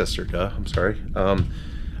an ancestor, duh. I'm sorry.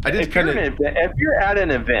 If you're at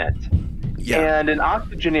an event and an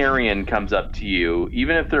octogenarian comes up to you,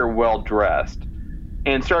 even if they're well dressed,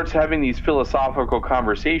 and starts having these philosophical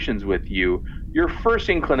conversations with you, your first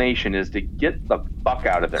inclination is to get the fuck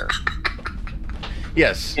out of there.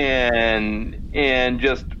 Yes. And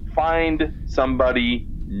just find somebody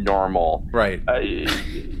normal. Right.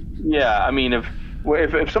 Yeah, I mean, if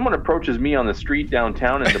someone approaches me on the street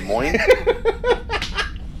downtown in Des Moines,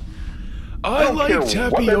 I like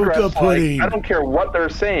tapioca pudding. I don't care what they're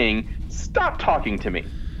saying. Stop talking to me.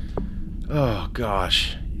 Oh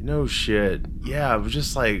gosh, no shit. Yeah, I was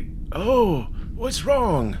just like, oh, what's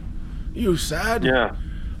wrong? You sad? Yeah.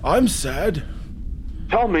 I'm sad.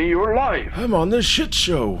 Tell me your life. I'm on this shit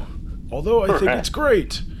show. Although I think it's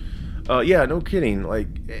great. Yeah, no kidding. Like,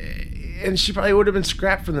 and she probably would have been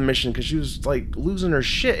scrapped from the mission because she was like losing her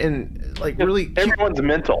shit and like really. Everyone's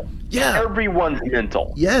mental. Yeah. Everyone's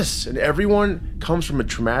mental. Yes, and everyone comes from a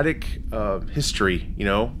traumatic history. You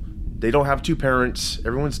know, they don't have two parents.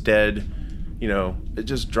 Everyone's dead. You know, it's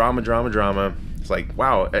just drama. It's like,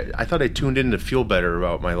 wow. I thought I tuned in to feel better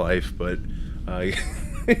about my life, but I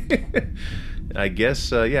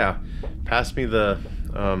guess, yeah. Pass me the,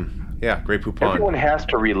 Grey Poupon. Everyone has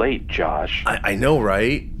to relate, Josh. I know,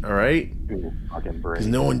 right? All right? Fucking brain. Because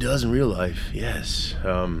no one does in real life. Yes.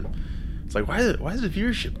 It's like, why is the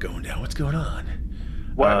viewership going down? What's going on?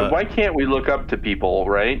 Why can't we look up to people,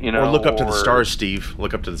 right? You know, or look up to the stars, Steve.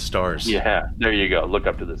 Look up to the stars. Yeah, there you go. Look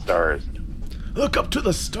up to the stars. Look up to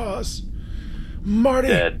the stars, Marty.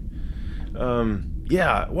 Dead.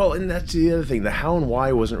 Yeah, well, and that's the other thing. The how and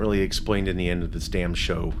why wasn't really explained in the end of this damn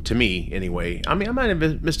show, to me, anyway. I mean, I might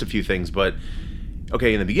have missed a few things, but,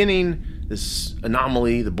 okay, in the beginning, this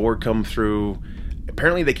anomaly, the Borg come through.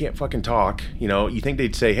 Apparently, they can't fucking talk. You know, you think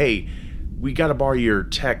they'd say, hey, we gotta borrow your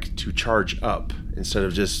tech to charge up, instead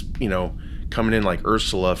of just, you know, coming in like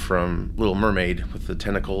Ursula from Little Mermaid with the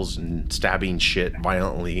tentacles and stabbing shit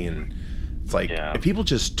violently. And it's like, if people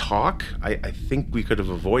just talk, I think we could have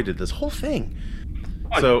avoided this whole thing.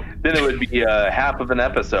 So then it would be half of an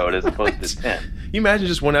episode as opposed to 10. You imagine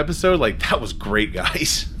just one episode? Like, that was great,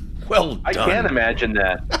 guys. Well done. I can't imagine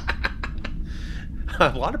that.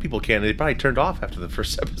 A lot of people can. They probably turned off after the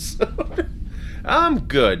first episode. I'm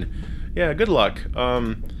good. Yeah, good luck.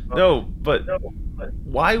 No, but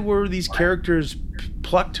why were these characters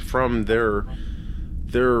plucked from their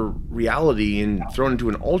reality and thrown into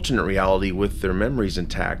an alternate reality with their memories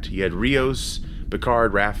intact? You had Rios,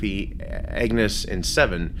 Picard, Raffi, Agnes, and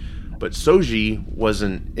Seven, but Soji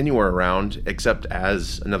wasn't anywhere around except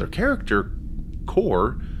as another character,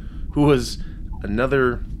 Kor, who was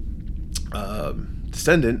another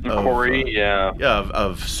descendant of Corey,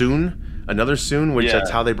 of Soon, another Soon, which that's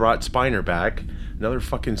how they brought Spiner back, another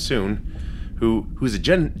fucking Soon, who's a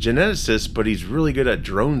geneticist, but he's really good at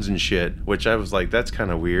drones and shit. Which I was like, that's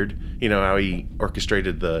kind of weird. You know how he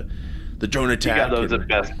orchestrated the drone attack. You got those at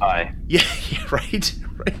Best Buy. Yeah, right.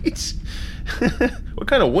 What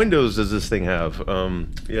kind of windows does this thing have?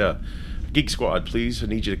 Yeah. Geek Squad, please. I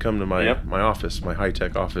need you to come to my office, my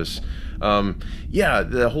high-tech office. Yeah,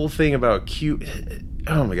 the whole thing about Q.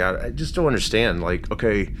 Oh my god, I just don't understand. Like,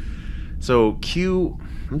 okay, so Q.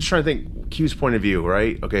 I'm just trying to think Q's point of view,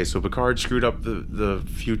 right? Okay, so Picard screwed up the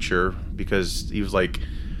future because he was like,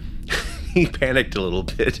 he panicked a little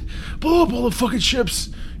bit. Blow up all the fucking ships,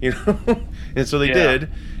 you know. And so they did,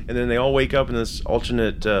 and then they all wake up in this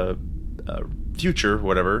alternate future,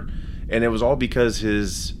 whatever, and it was all because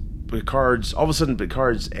all of a sudden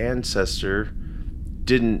Picard's ancestor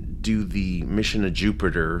didn't do the mission to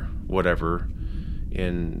Jupiter, whatever,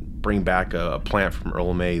 and bring back a plant from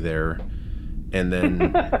Earl May there, and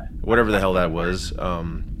then whatever the hell that was.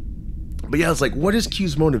 But yeah, it's like, what is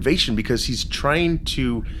Q's motivation? Because he's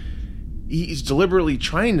deliberately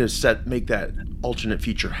trying to make that alternate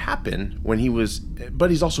future happen but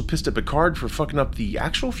he's also pissed at Picard for fucking up the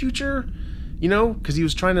actual future, you know, because he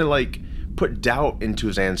was trying to like put doubt into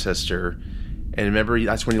his ancestor, and remember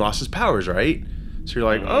that's when he lost his powers, right? So you're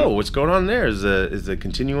like, oh, what's going on there? Is the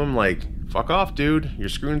continuum like, fuck off, dude, you're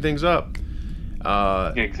screwing things up.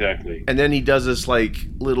 Exactly. And then he does this like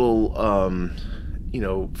little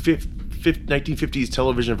 1950s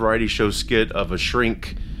television variety show skit of a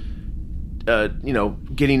shrink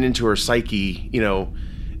getting into her psyche, you know,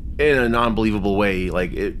 in a non-believable way.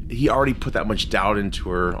 Like he already put that much doubt into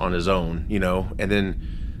her on his own, you know. And then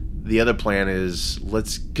the other plan is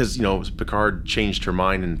because you know Picard changed her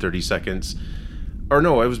mind in 30 seconds, or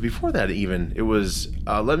no, it was before that even. It was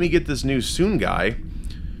let me get this new Soong guy,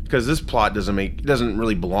 because this plot doesn't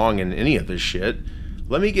really belong in any of this shit.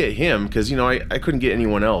 Let me get him because you know I couldn't get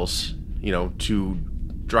anyone else, you know, to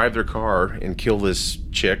drive their car and kill this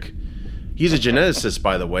chick. He's a geneticist,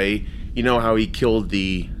 by the way. You know how he killed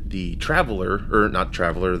the traveler, or not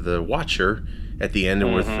traveler, the Watcher at the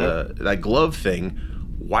end with that glove thing.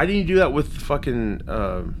 Why didn't you do that with fucking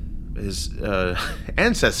his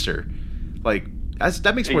ancestor? Like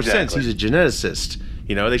that makes more sense. He's a geneticist.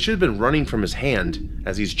 You know, they should have been running from his hand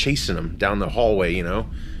as he's chasing him down the hallway. You know,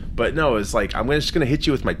 but no, it's like I'm just gonna hit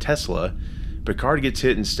you with my Tesla. Picard gets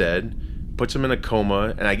hit instead, puts him in a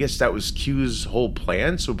coma, and I guess that was Q's whole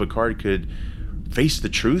plan, so Picard could face the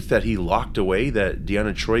truth that he locked away that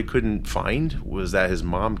Deanna Troi couldn't find, was that his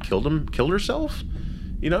mom killed herself.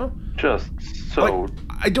 You know, just so like,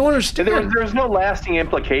 I don't understand. There's no lasting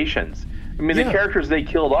implications. I mean, the characters they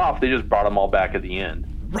killed off, they just brought them all back at the end.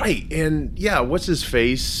 Right, and yeah, what's his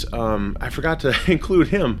face? I forgot to include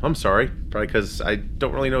him. I'm sorry, probably because I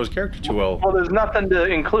don't really know his character too well. Well, there's nothing to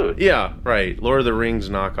include. Yeah, right. Lord of the Rings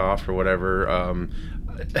knockoff or whatever.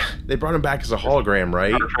 They brought him back as a hologram,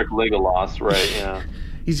 right? Star Trek Legolas, right? Yeah.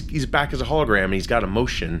 He's back as a hologram and he's got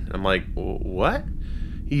emotion. I'm like, what?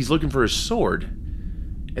 He's looking for his sword,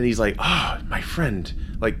 and he's like, oh, my friend.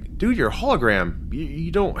 Like, dude, you're a hologram.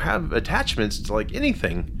 You don't have attachments to like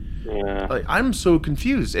anything. Yeah. Like, I'm so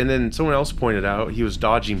confused. And then someone else pointed out he was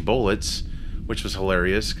dodging bullets, which was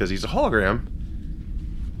hilarious because he's a hologram.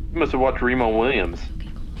 You must have watched Remo Williams.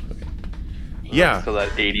 Yeah. So that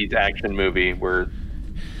 80s action movie where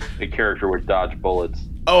the character would dodge bullets.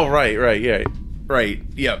 Oh, right, yeah. Right.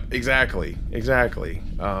 Yep, exactly.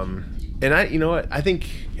 And I, you know what? I think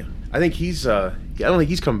he's I don't think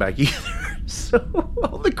he's coming back either. So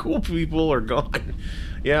all the cool people are gone.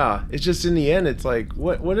 Yeah, it's just in the end, it's like,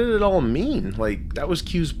 what did it all mean? Like, that was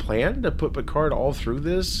Q's plan to put Picard all through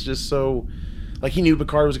this, just so, like, he knew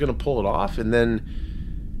Picard was going to pull it off, and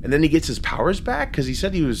then he gets his powers back because he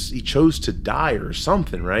said he chose to die or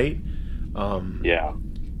something, right? Yeah.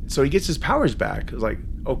 So he gets his powers back. It's like,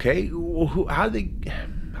 okay, well, how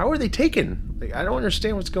are they taken? Like, I don't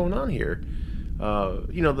understand what's going on here.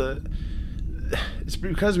 You know, it's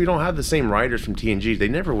because we don't have the same writers from TNG. They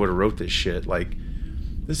never would have wrote this shit. Like,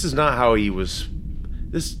 this is not how he was.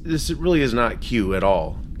 This really is not Q at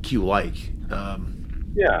all. Q-like.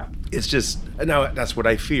 Yeah. It's just, now that's what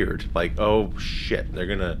I feared. Like, oh shit, they're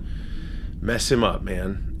gonna mess him up,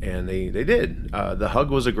 man. And they did. The hug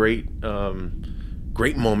was a great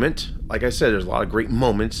moment. Like I said, there's a lot of great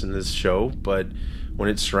moments in this show, but when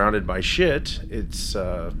it's surrounded by shit, it's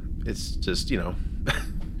just, you know.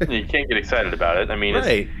 You can't get excited about it. I mean,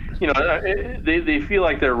 right. It's, you know, they feel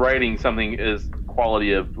like they're writing something as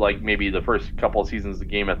quality of like maybe the first couple of seasons of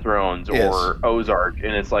Game of Thrones or Ozark,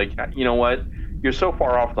 and it's like, you know what, you're so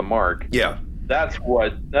far off the mark. Yeah, that's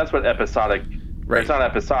what episodic. Right. It's not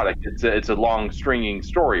episodic. It's a long stringing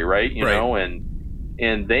story, right? You know, and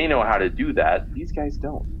and they know how to do that. These guys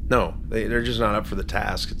don't. No, they're just not up for the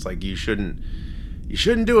task. It's like you shouldn't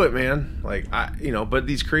do it, man. Like but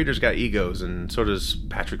these creators got egos, and so does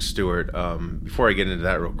Patrick Stewart. Before I get into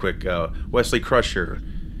that real quick, Wesley Crusher,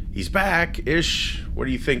 he's back ish. What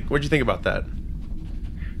do you think? What do you think about that?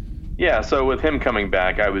 Yeah, so with him coming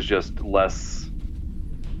back, I was just less.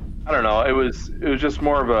 I don't know. It was just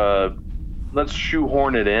more of a let's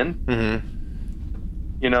shoehorn it in. Mm-hmm.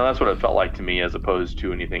 That's what it felt like to me, as opposed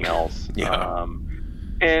to anything else. Yeah.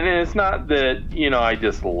 And it's not that I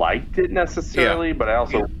disliked it necessarily, but I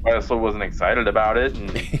also wasn't excited about it. And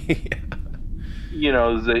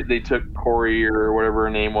they took Corey or whatever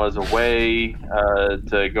her name was away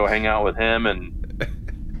to go hang out with him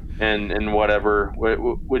and whatever,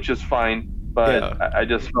 which is fine. But I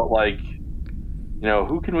just felt like,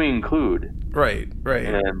 who can we include? Right.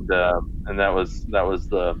 And that was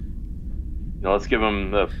the, let's give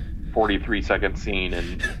him the 43-second scene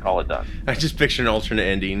and call it done. I just picture an alternate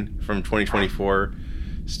ending from 2024.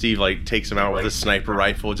 Steve takes him out with a sniper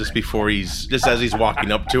rifle just as he's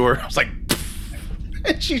walking up to her. It's like,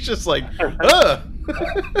 and she's just like, ugh.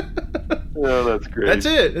 Oh, that's great. That's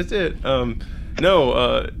it.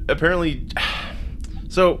 Apparently,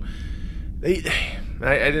 so I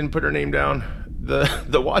didn't put her name down.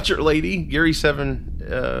 The Watcher lady, Gary Seven's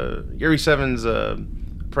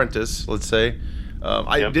apprentice, let's say.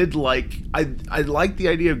 I liked the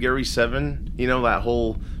idea of Gary Seven, that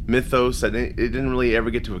whole mythos that it didn't really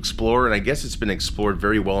ever get to explore, and I guess it's been explored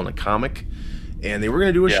very well in a comic. And they were going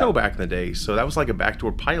to do a show back in the day, so that was like a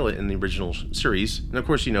backdoor pilot in the original series. And of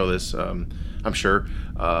course, you know this, I'm sure.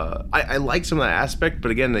 I like some of that aspect,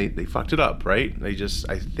 but again, they fucked it up, right?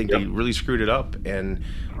 I think they really screwed it up. And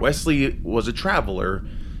Wesley was a traveler,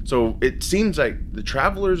 so it seems like the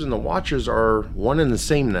Travelers and the Watchers are one and the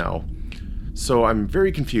same now. So I'm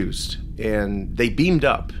very confused. And they beamed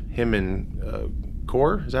up him and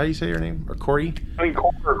Cor. Is that how you say your name? Or Corey? I mean,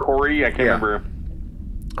 Cor or Corey. I can't remember.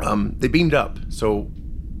 They beamed up. So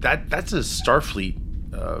that's a Starfleet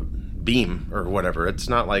beam or whatever. It's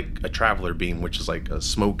not like a Traveler beam, which is like a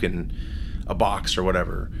smoke in a box or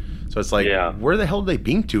whatever. So it's like, where the hell did they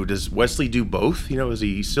beam to? Does Wesley do both? Is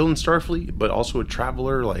he still in Starfleet, but also a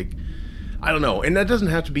Traveler? I don't know. And that doesn't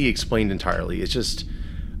have to be explained entirely. It's just...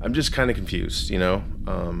 I'm just kind of confused,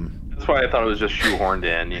 That's why I thought it was just shoehorned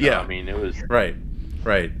in, I mean, it was... Right.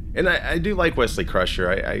 And I do like Wesley Crusher.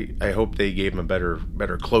 I hope they gave him a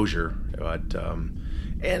better closure. But,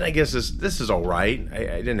 and I guess this is all right. I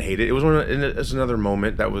didn't hate it. It was another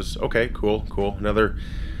moment that was, okay, cool.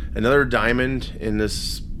 Another diamond in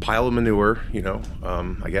this pile of manure,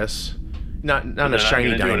 I guess. Not a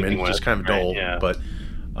shiny diamond, just kind of dull. Right,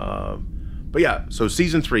 yeah. But yeah, so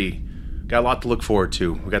season 3... got a lot to look forward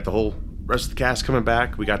to. We got the whole rest of the cast coming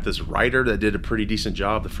back. We got this writer that did a pretty decent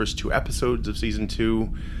job the first 2 episodes of season 2.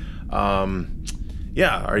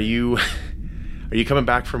 Are you coming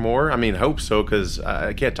back for more? I mean, I hope so, because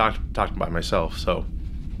I can't talk by myself. So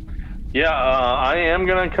I am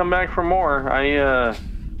gonna come back for more. I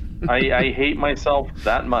hate myself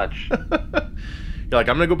that much. You're like,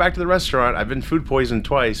 I'm gonna go back to the restaurant. I've been food poisoned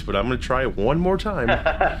twice, but I'm gonna try it one more time.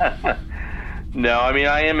 No, I mean,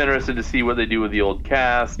 I am interested to see what they do with the old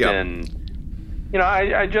cast, and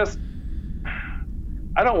I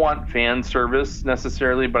don't want fan service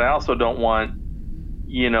necessarily, but I also don't want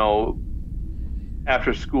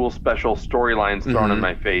after school special storylines thrown in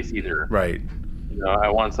my face either. Right. I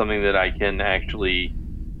want something that I can actually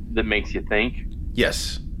that makes you think.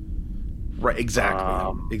 Yes. Right.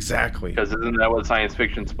 Exactly. Because isn't that what science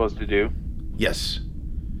fiction's supposed to do? Yes.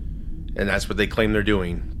 And that's what they claim they're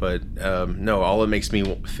doing. But no, all it makes me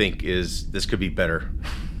think is this could be better.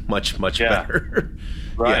 much better.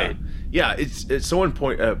 Right. Yeah, it's someone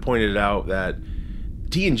pointed out that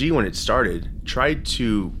TNG, when it started, tried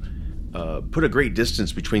to put a great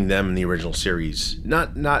distance between them and the original series.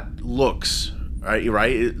 Not looks,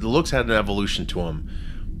 right? The looks had an evolution to them.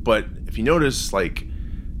 But if you notice,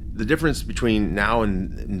 the difference between now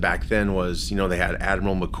and back then was, they had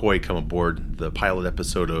Admiral McCoy come aboard the pilot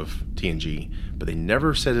episode of TNG, but they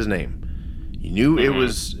never said his name. You knew it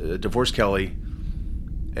was DeForest Kelley,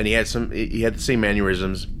 and he had the same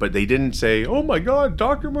mannerisms, but they didn't say, "Oh my God,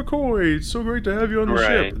 Dr. McCoy, it's so great to have you on the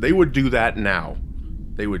ship." They would do that now.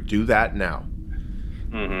 They would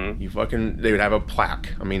have a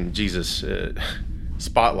plaque. I mean, Jesus,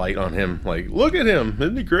 spotlight on him. Look at him,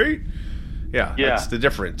 isn't he great? Yeah, that's the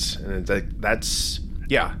difference. And it's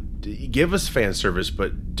give us fan service,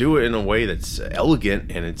 but do it in a way that's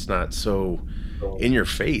elegant and it's not so in your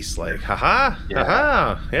face, like, haha,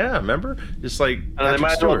 haha, yeah, remember? Just like they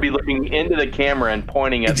might as well be looking into the camera and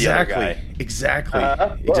pointing at the other guy. Exactly.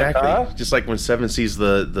 Look. Just like when Seven sees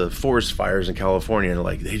the forest fires in California, and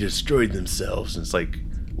like, they destroyed themselves, and it's like,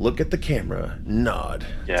 look at the camera, nod.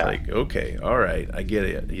 Yeah. It's like, okay, all right, I get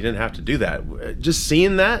it. You didn't have to do that. Just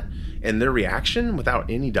seeing that and their reaction without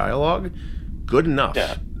any dialogue, good enough.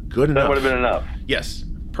 Yeah. Good enough. That would have been enough. Yes,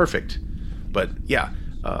 perfect. But yeah,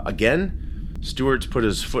 again, Stewart's put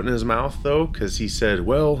his foot in his mouth though, because he said,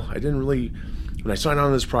 well, I didn't really, when I signed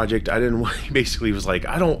on this project, I didn't, he basically was like,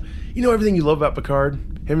 I don't, you know everything you love about Picard,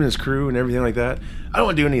 him and his crew and everything like that, I don't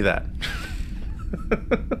want to do any of that.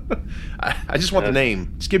 I just want the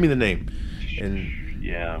name. Just give me the name. And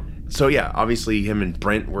yeah. So yeah, obviously him and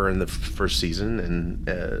Brent were in the first season,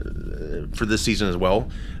 and for this season as well.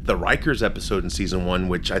 The Rikers episode in season 1,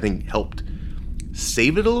 which I think helped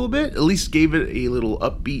save it a little bit, at least gave it a little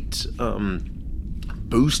upbeat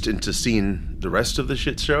boost into seeing the rest of the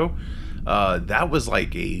shit show. That was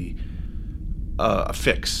like a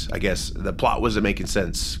fix, I guess. The plot wasn't making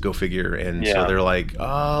sense, go figure. And so they're like,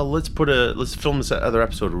 let's film this other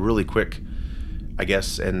episode really quick, I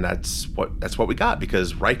guess. And that's what we got,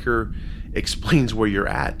 because Riker explains where you're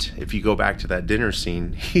at. If you go back to that dinner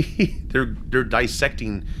scene, they're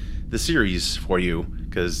dissecting the series for you,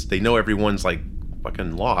 because they know everyone's like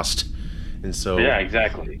fucking lost. And so yeah,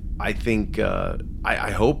 exactly. I think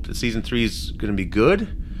I hope that season 3 is going to be good.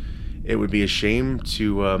 It would be a shame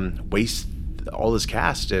to waste all this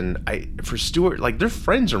cast. And for Stewart, like, they're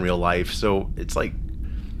friends in real life, so it's like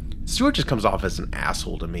Stewart just comes off as an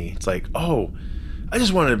asshole to me. It's like, oh, I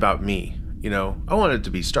just wanted it about me, you know, I wanted it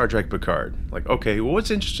to be Star Trek Picard. Like, okay, well, what's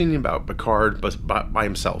interesting about Picard by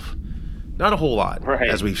himself? Not a whole lot, right,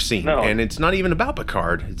 as we've seen. No. And it's not even about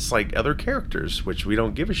Picard. It's like other characters, which we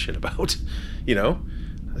don't give a shit about, you know.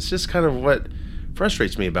 That's just kind of what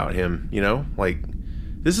frustrates me about him, you know. Like,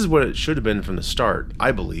 this is what it should have been from the start,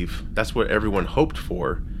 I believe. That's what everyone hoped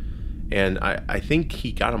for. And I think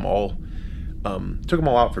he got them all, took them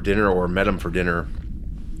all out for dinner, or met them for dinner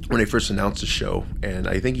when they first announced the show. And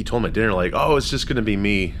I think he told them at dinner, like, oh, it's just going to be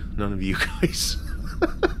me, none of you guys.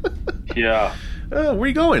 Yeah. Where are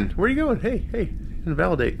you going? Hey,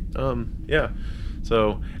 invalidate. Yeah.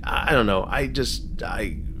 So, I don't know. I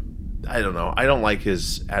don't know. I don't like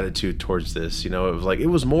his attitude towards this. You know, it was like, it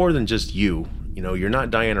was more than just you. You know, you're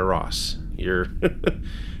not Diana Ross. You're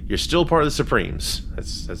you're still part of the Supremes.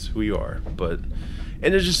 That's who you are. But,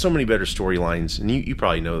 and there's just so many better storylines, and you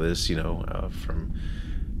probably know this, you know, from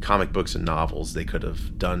comic books and novels they could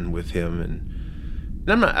have done with him. And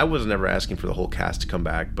I wasn't ever asking for the whole cast to come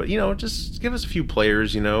back, but, you know, just give us a few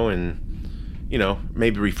players, you know, and, you know,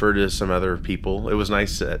 maybe refer to some other people. It was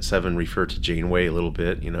nice that Seven referred to Janeway a little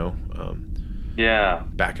bit, you know. Yeah.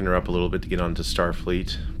 Backing her up a little bit to get onto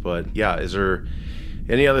Starfleet. But yeah, is there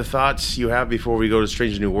any other thoughts you have before we go to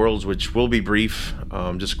Strange New Worlds, which will be brief?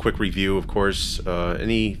 Just a quick review, of course.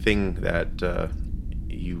 Anything that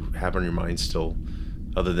you have on your mind still,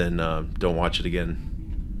 other than don't watch it again?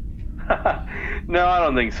 No, I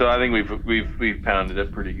don't think so. I think we've pounded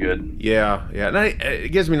it pretty good. Yeah, and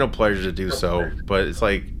it gives me no pleasure to do so, but it's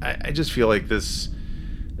like I just feel like this.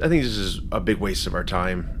 I think this is a big waste of our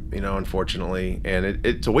time, you know, unfortunately, and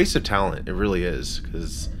it's a waste of talent. It really is,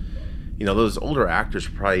 because, you know, those older actors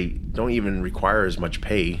probably don't even require as much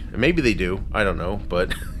pay, and maybe they do. I don't know,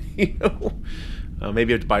 but you know, maybe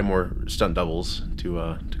you have to buy more stunt doubles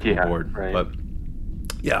to come aboard. Right. But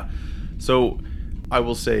yeah, so I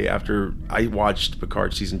will say, after I watched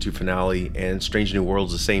Picard season 2 finale and Strange New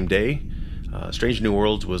Worlds the same day, Strange New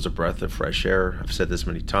Worlds was a breath of fresh air. I've said this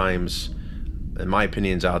many times, and my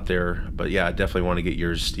opinion's out there, but yeah, I definitely want to get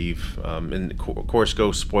yours, Steve. And of course, go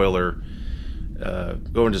into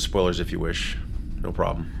spoilers if you wish. No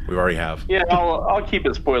problem. We already have. Yeah, I'll keep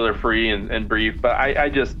it spoiler free and brief. But I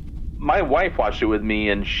just, my wife watched it with me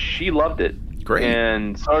and she loved it. Great.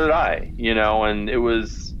 And so did I. You know, and it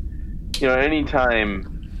was, you know,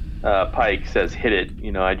 anytime Pike says "hit it,"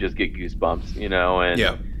 you know, I just get goosebumps. You know, and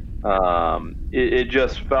yeah. It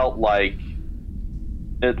just felt like.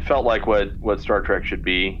 It felt like what Star Trek should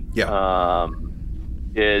be. Yeah.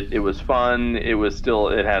 It was fun. It was still,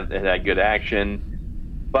 it had good action,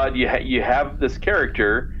 but you have this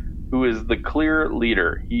character who is the clear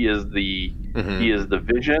leader. He is the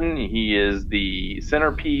vision. He is the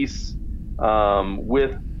centerpiece,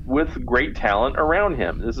 with great talent around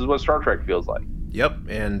him. This is what Star Trek feels like. Yep,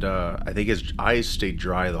 and I think his eyes stayed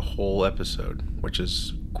dry the whole episode, which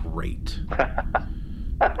is great.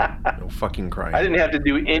 No fucking crying. I didn't have to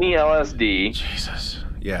do any LSD. Jesus.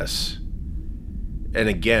 Yes. and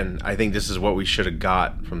again, I think this is what we should have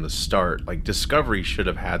got from the start. Like, Discovery should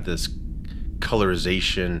have had this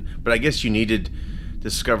colorization, but I guess you needed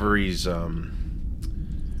Discovery's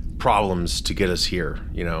problems to get us here,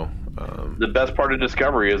 you know. The best part of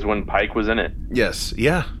Discovery is when Pike was in it. Yes,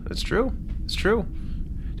 yeah, it's true. It's true,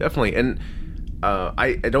 definitely. And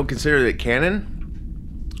I don't consider it canon.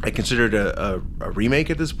 I consider it a remake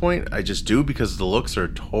at this point. I just do, because the looks are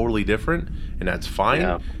totally different, and that's fine.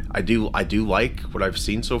 Yeah. I do like what I've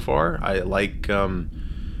seen so far. I like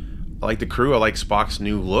the crew. I like Spock's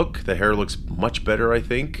new look. The hair looks much better, I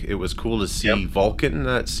think. It was cool to see Vulcan in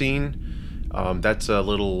that scene. That's a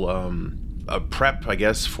little a prep, I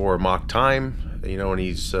guess, for mock time. You know, when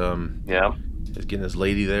he's getting his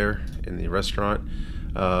lady there in the restaurant.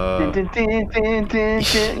 Yeah,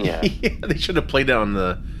 they should have played it on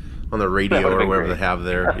the radio or whatever they have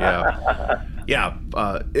there. Yeah.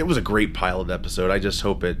 It was a great pilot episode. I just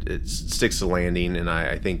hope it sticks the landing, and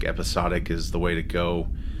I think episodic is the way to go.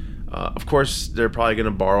 Of course, they're probably going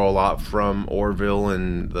to borrow a lot from Orville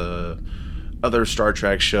and the other Star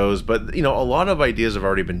Trek shows, but you know, a lot of ideas have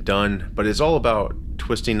already been done, but it's all about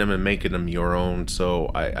twisting them and making them your own.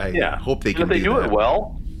 So I hope they can. If they do it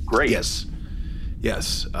well, great. Yes.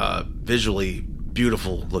 Visually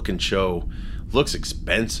beautiful looking show. Looks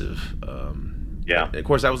expensive. Of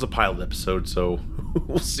course, that was a pilot episode, so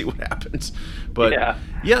we'll see what happens. But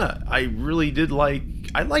yeah, I really did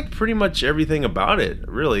I liked pretty much everything about it,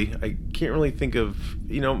 really. I can't really think of,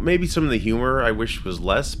 you know, maybe some of the humor I wish was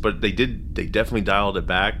less, but they definitely dialed it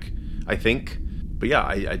back, I think. But yeah,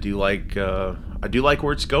 I do like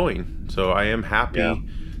where it's going. So I am happy. Yeah.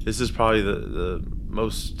 This is probably the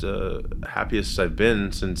most happiest I've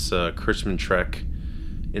been since Christmas Trek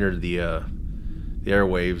entered the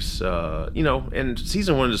airwaves. You know, and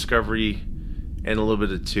season 1 of Discovery and a little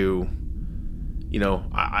bit of 2, you know,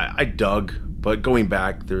 I dug, but going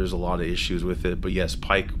back, there's a lot of issues with it. But yes,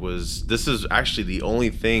 this is actually the only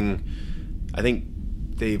thing I think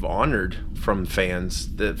they've honored from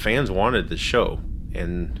fans. The fans wanted the show,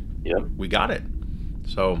 and we got it.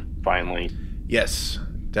 So finally, yes,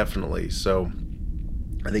 definitely. So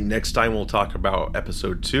I think next time we'll talk about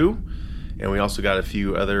episode 2, and we also got a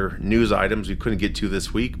few other news items we couldn't get to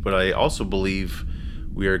this week, but I also believe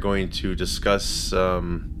we are going to discuss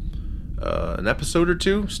an episode or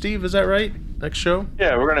 2. Steve, is that right? Next show?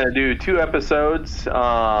 Yeah, we're going to do 2 episodes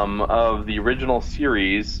of the original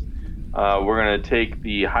series. We're going to take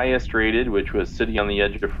the highest rated, which was City on the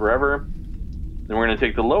Edge of Forever. Then we're going to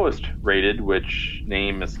take the lowest rated, which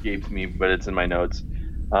name escapes me, but it's in my notes.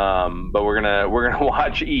 But we're gonna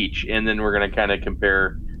watch each, and then we're gonna kind of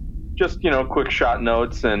compare, just, you know, quick shot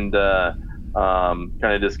notes, and kind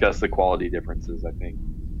of discuss the quality differences, I think.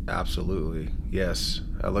 Absolutely, yes.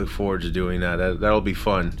 I look forward to doing that. That'll be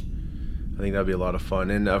fun. I think that'll be a lot of fun,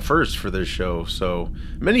 and first for this show. So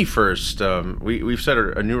many firsts. We've set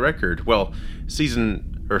a new record. Well,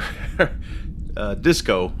 season or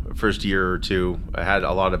Disco first year or 2 had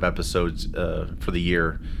a lot of episodes for the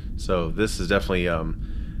year. So this is definitely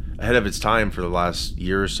ahead of its time for the last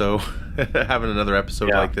year or so, having another episode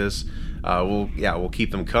like this. We'll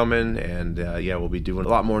keep them coming, and we'll be doing a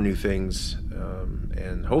lot more new things,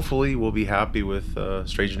 and hopefully we'll be happy with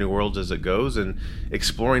Strange New Worlds as it goes, and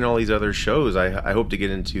exploring all these other shows. I hope to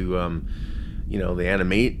get into the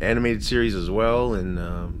animated series as well,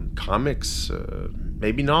 and comics,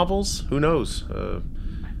 maybe novels. Who knows? The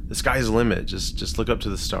sky's the limit. Just look up to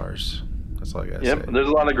the stars. That's all I gotta say. There's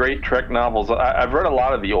a lot of great Trek novels. I've read a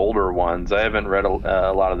lot of the older ones. I haven't read a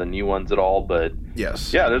lot of the new ones at all, but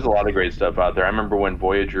yes, there's a lot of great stuff out there. I remember when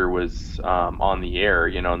Voyager was on the air,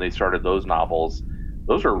 you know, and they started those novels.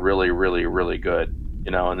 Those are really, really, really good, you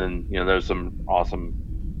know. And then, you know, there's some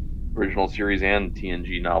awesome original series and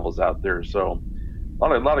TNG novels out there. So a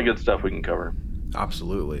lot of good stuff we can cover.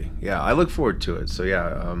 Absolutely, yeah. I look forward to it. So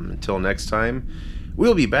until next time,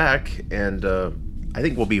 we'll be back, and I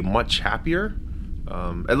think we'll be much happier.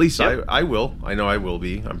 At least I will. I know I will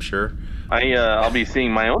be. I'm sure. I'll be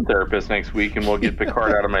seeing my own therapist next week, and we'll get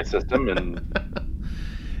Picard out of my system and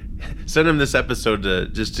send him this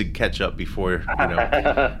episode just to catch up before, you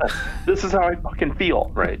know. This is how I fucking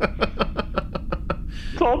feel, right?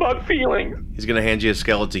 It's all about feelings. He's gonna hand you a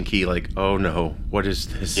skeleton key, like, oh no, what is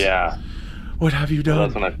this? Yeah. What have you done? Well,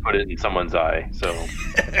 that's when I put it in someone's eye. So.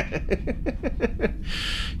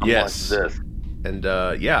 Yes. Like this. And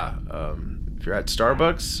if you're at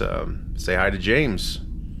Starbucks, say hi to James.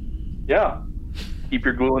 Yeah. Keep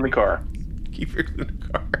your glue in the car. Keep your glue in the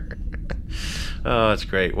car. Oh, that's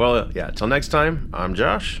great. Well, till next time, I'm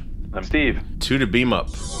Josh. I'm Steve. 2 to beam up.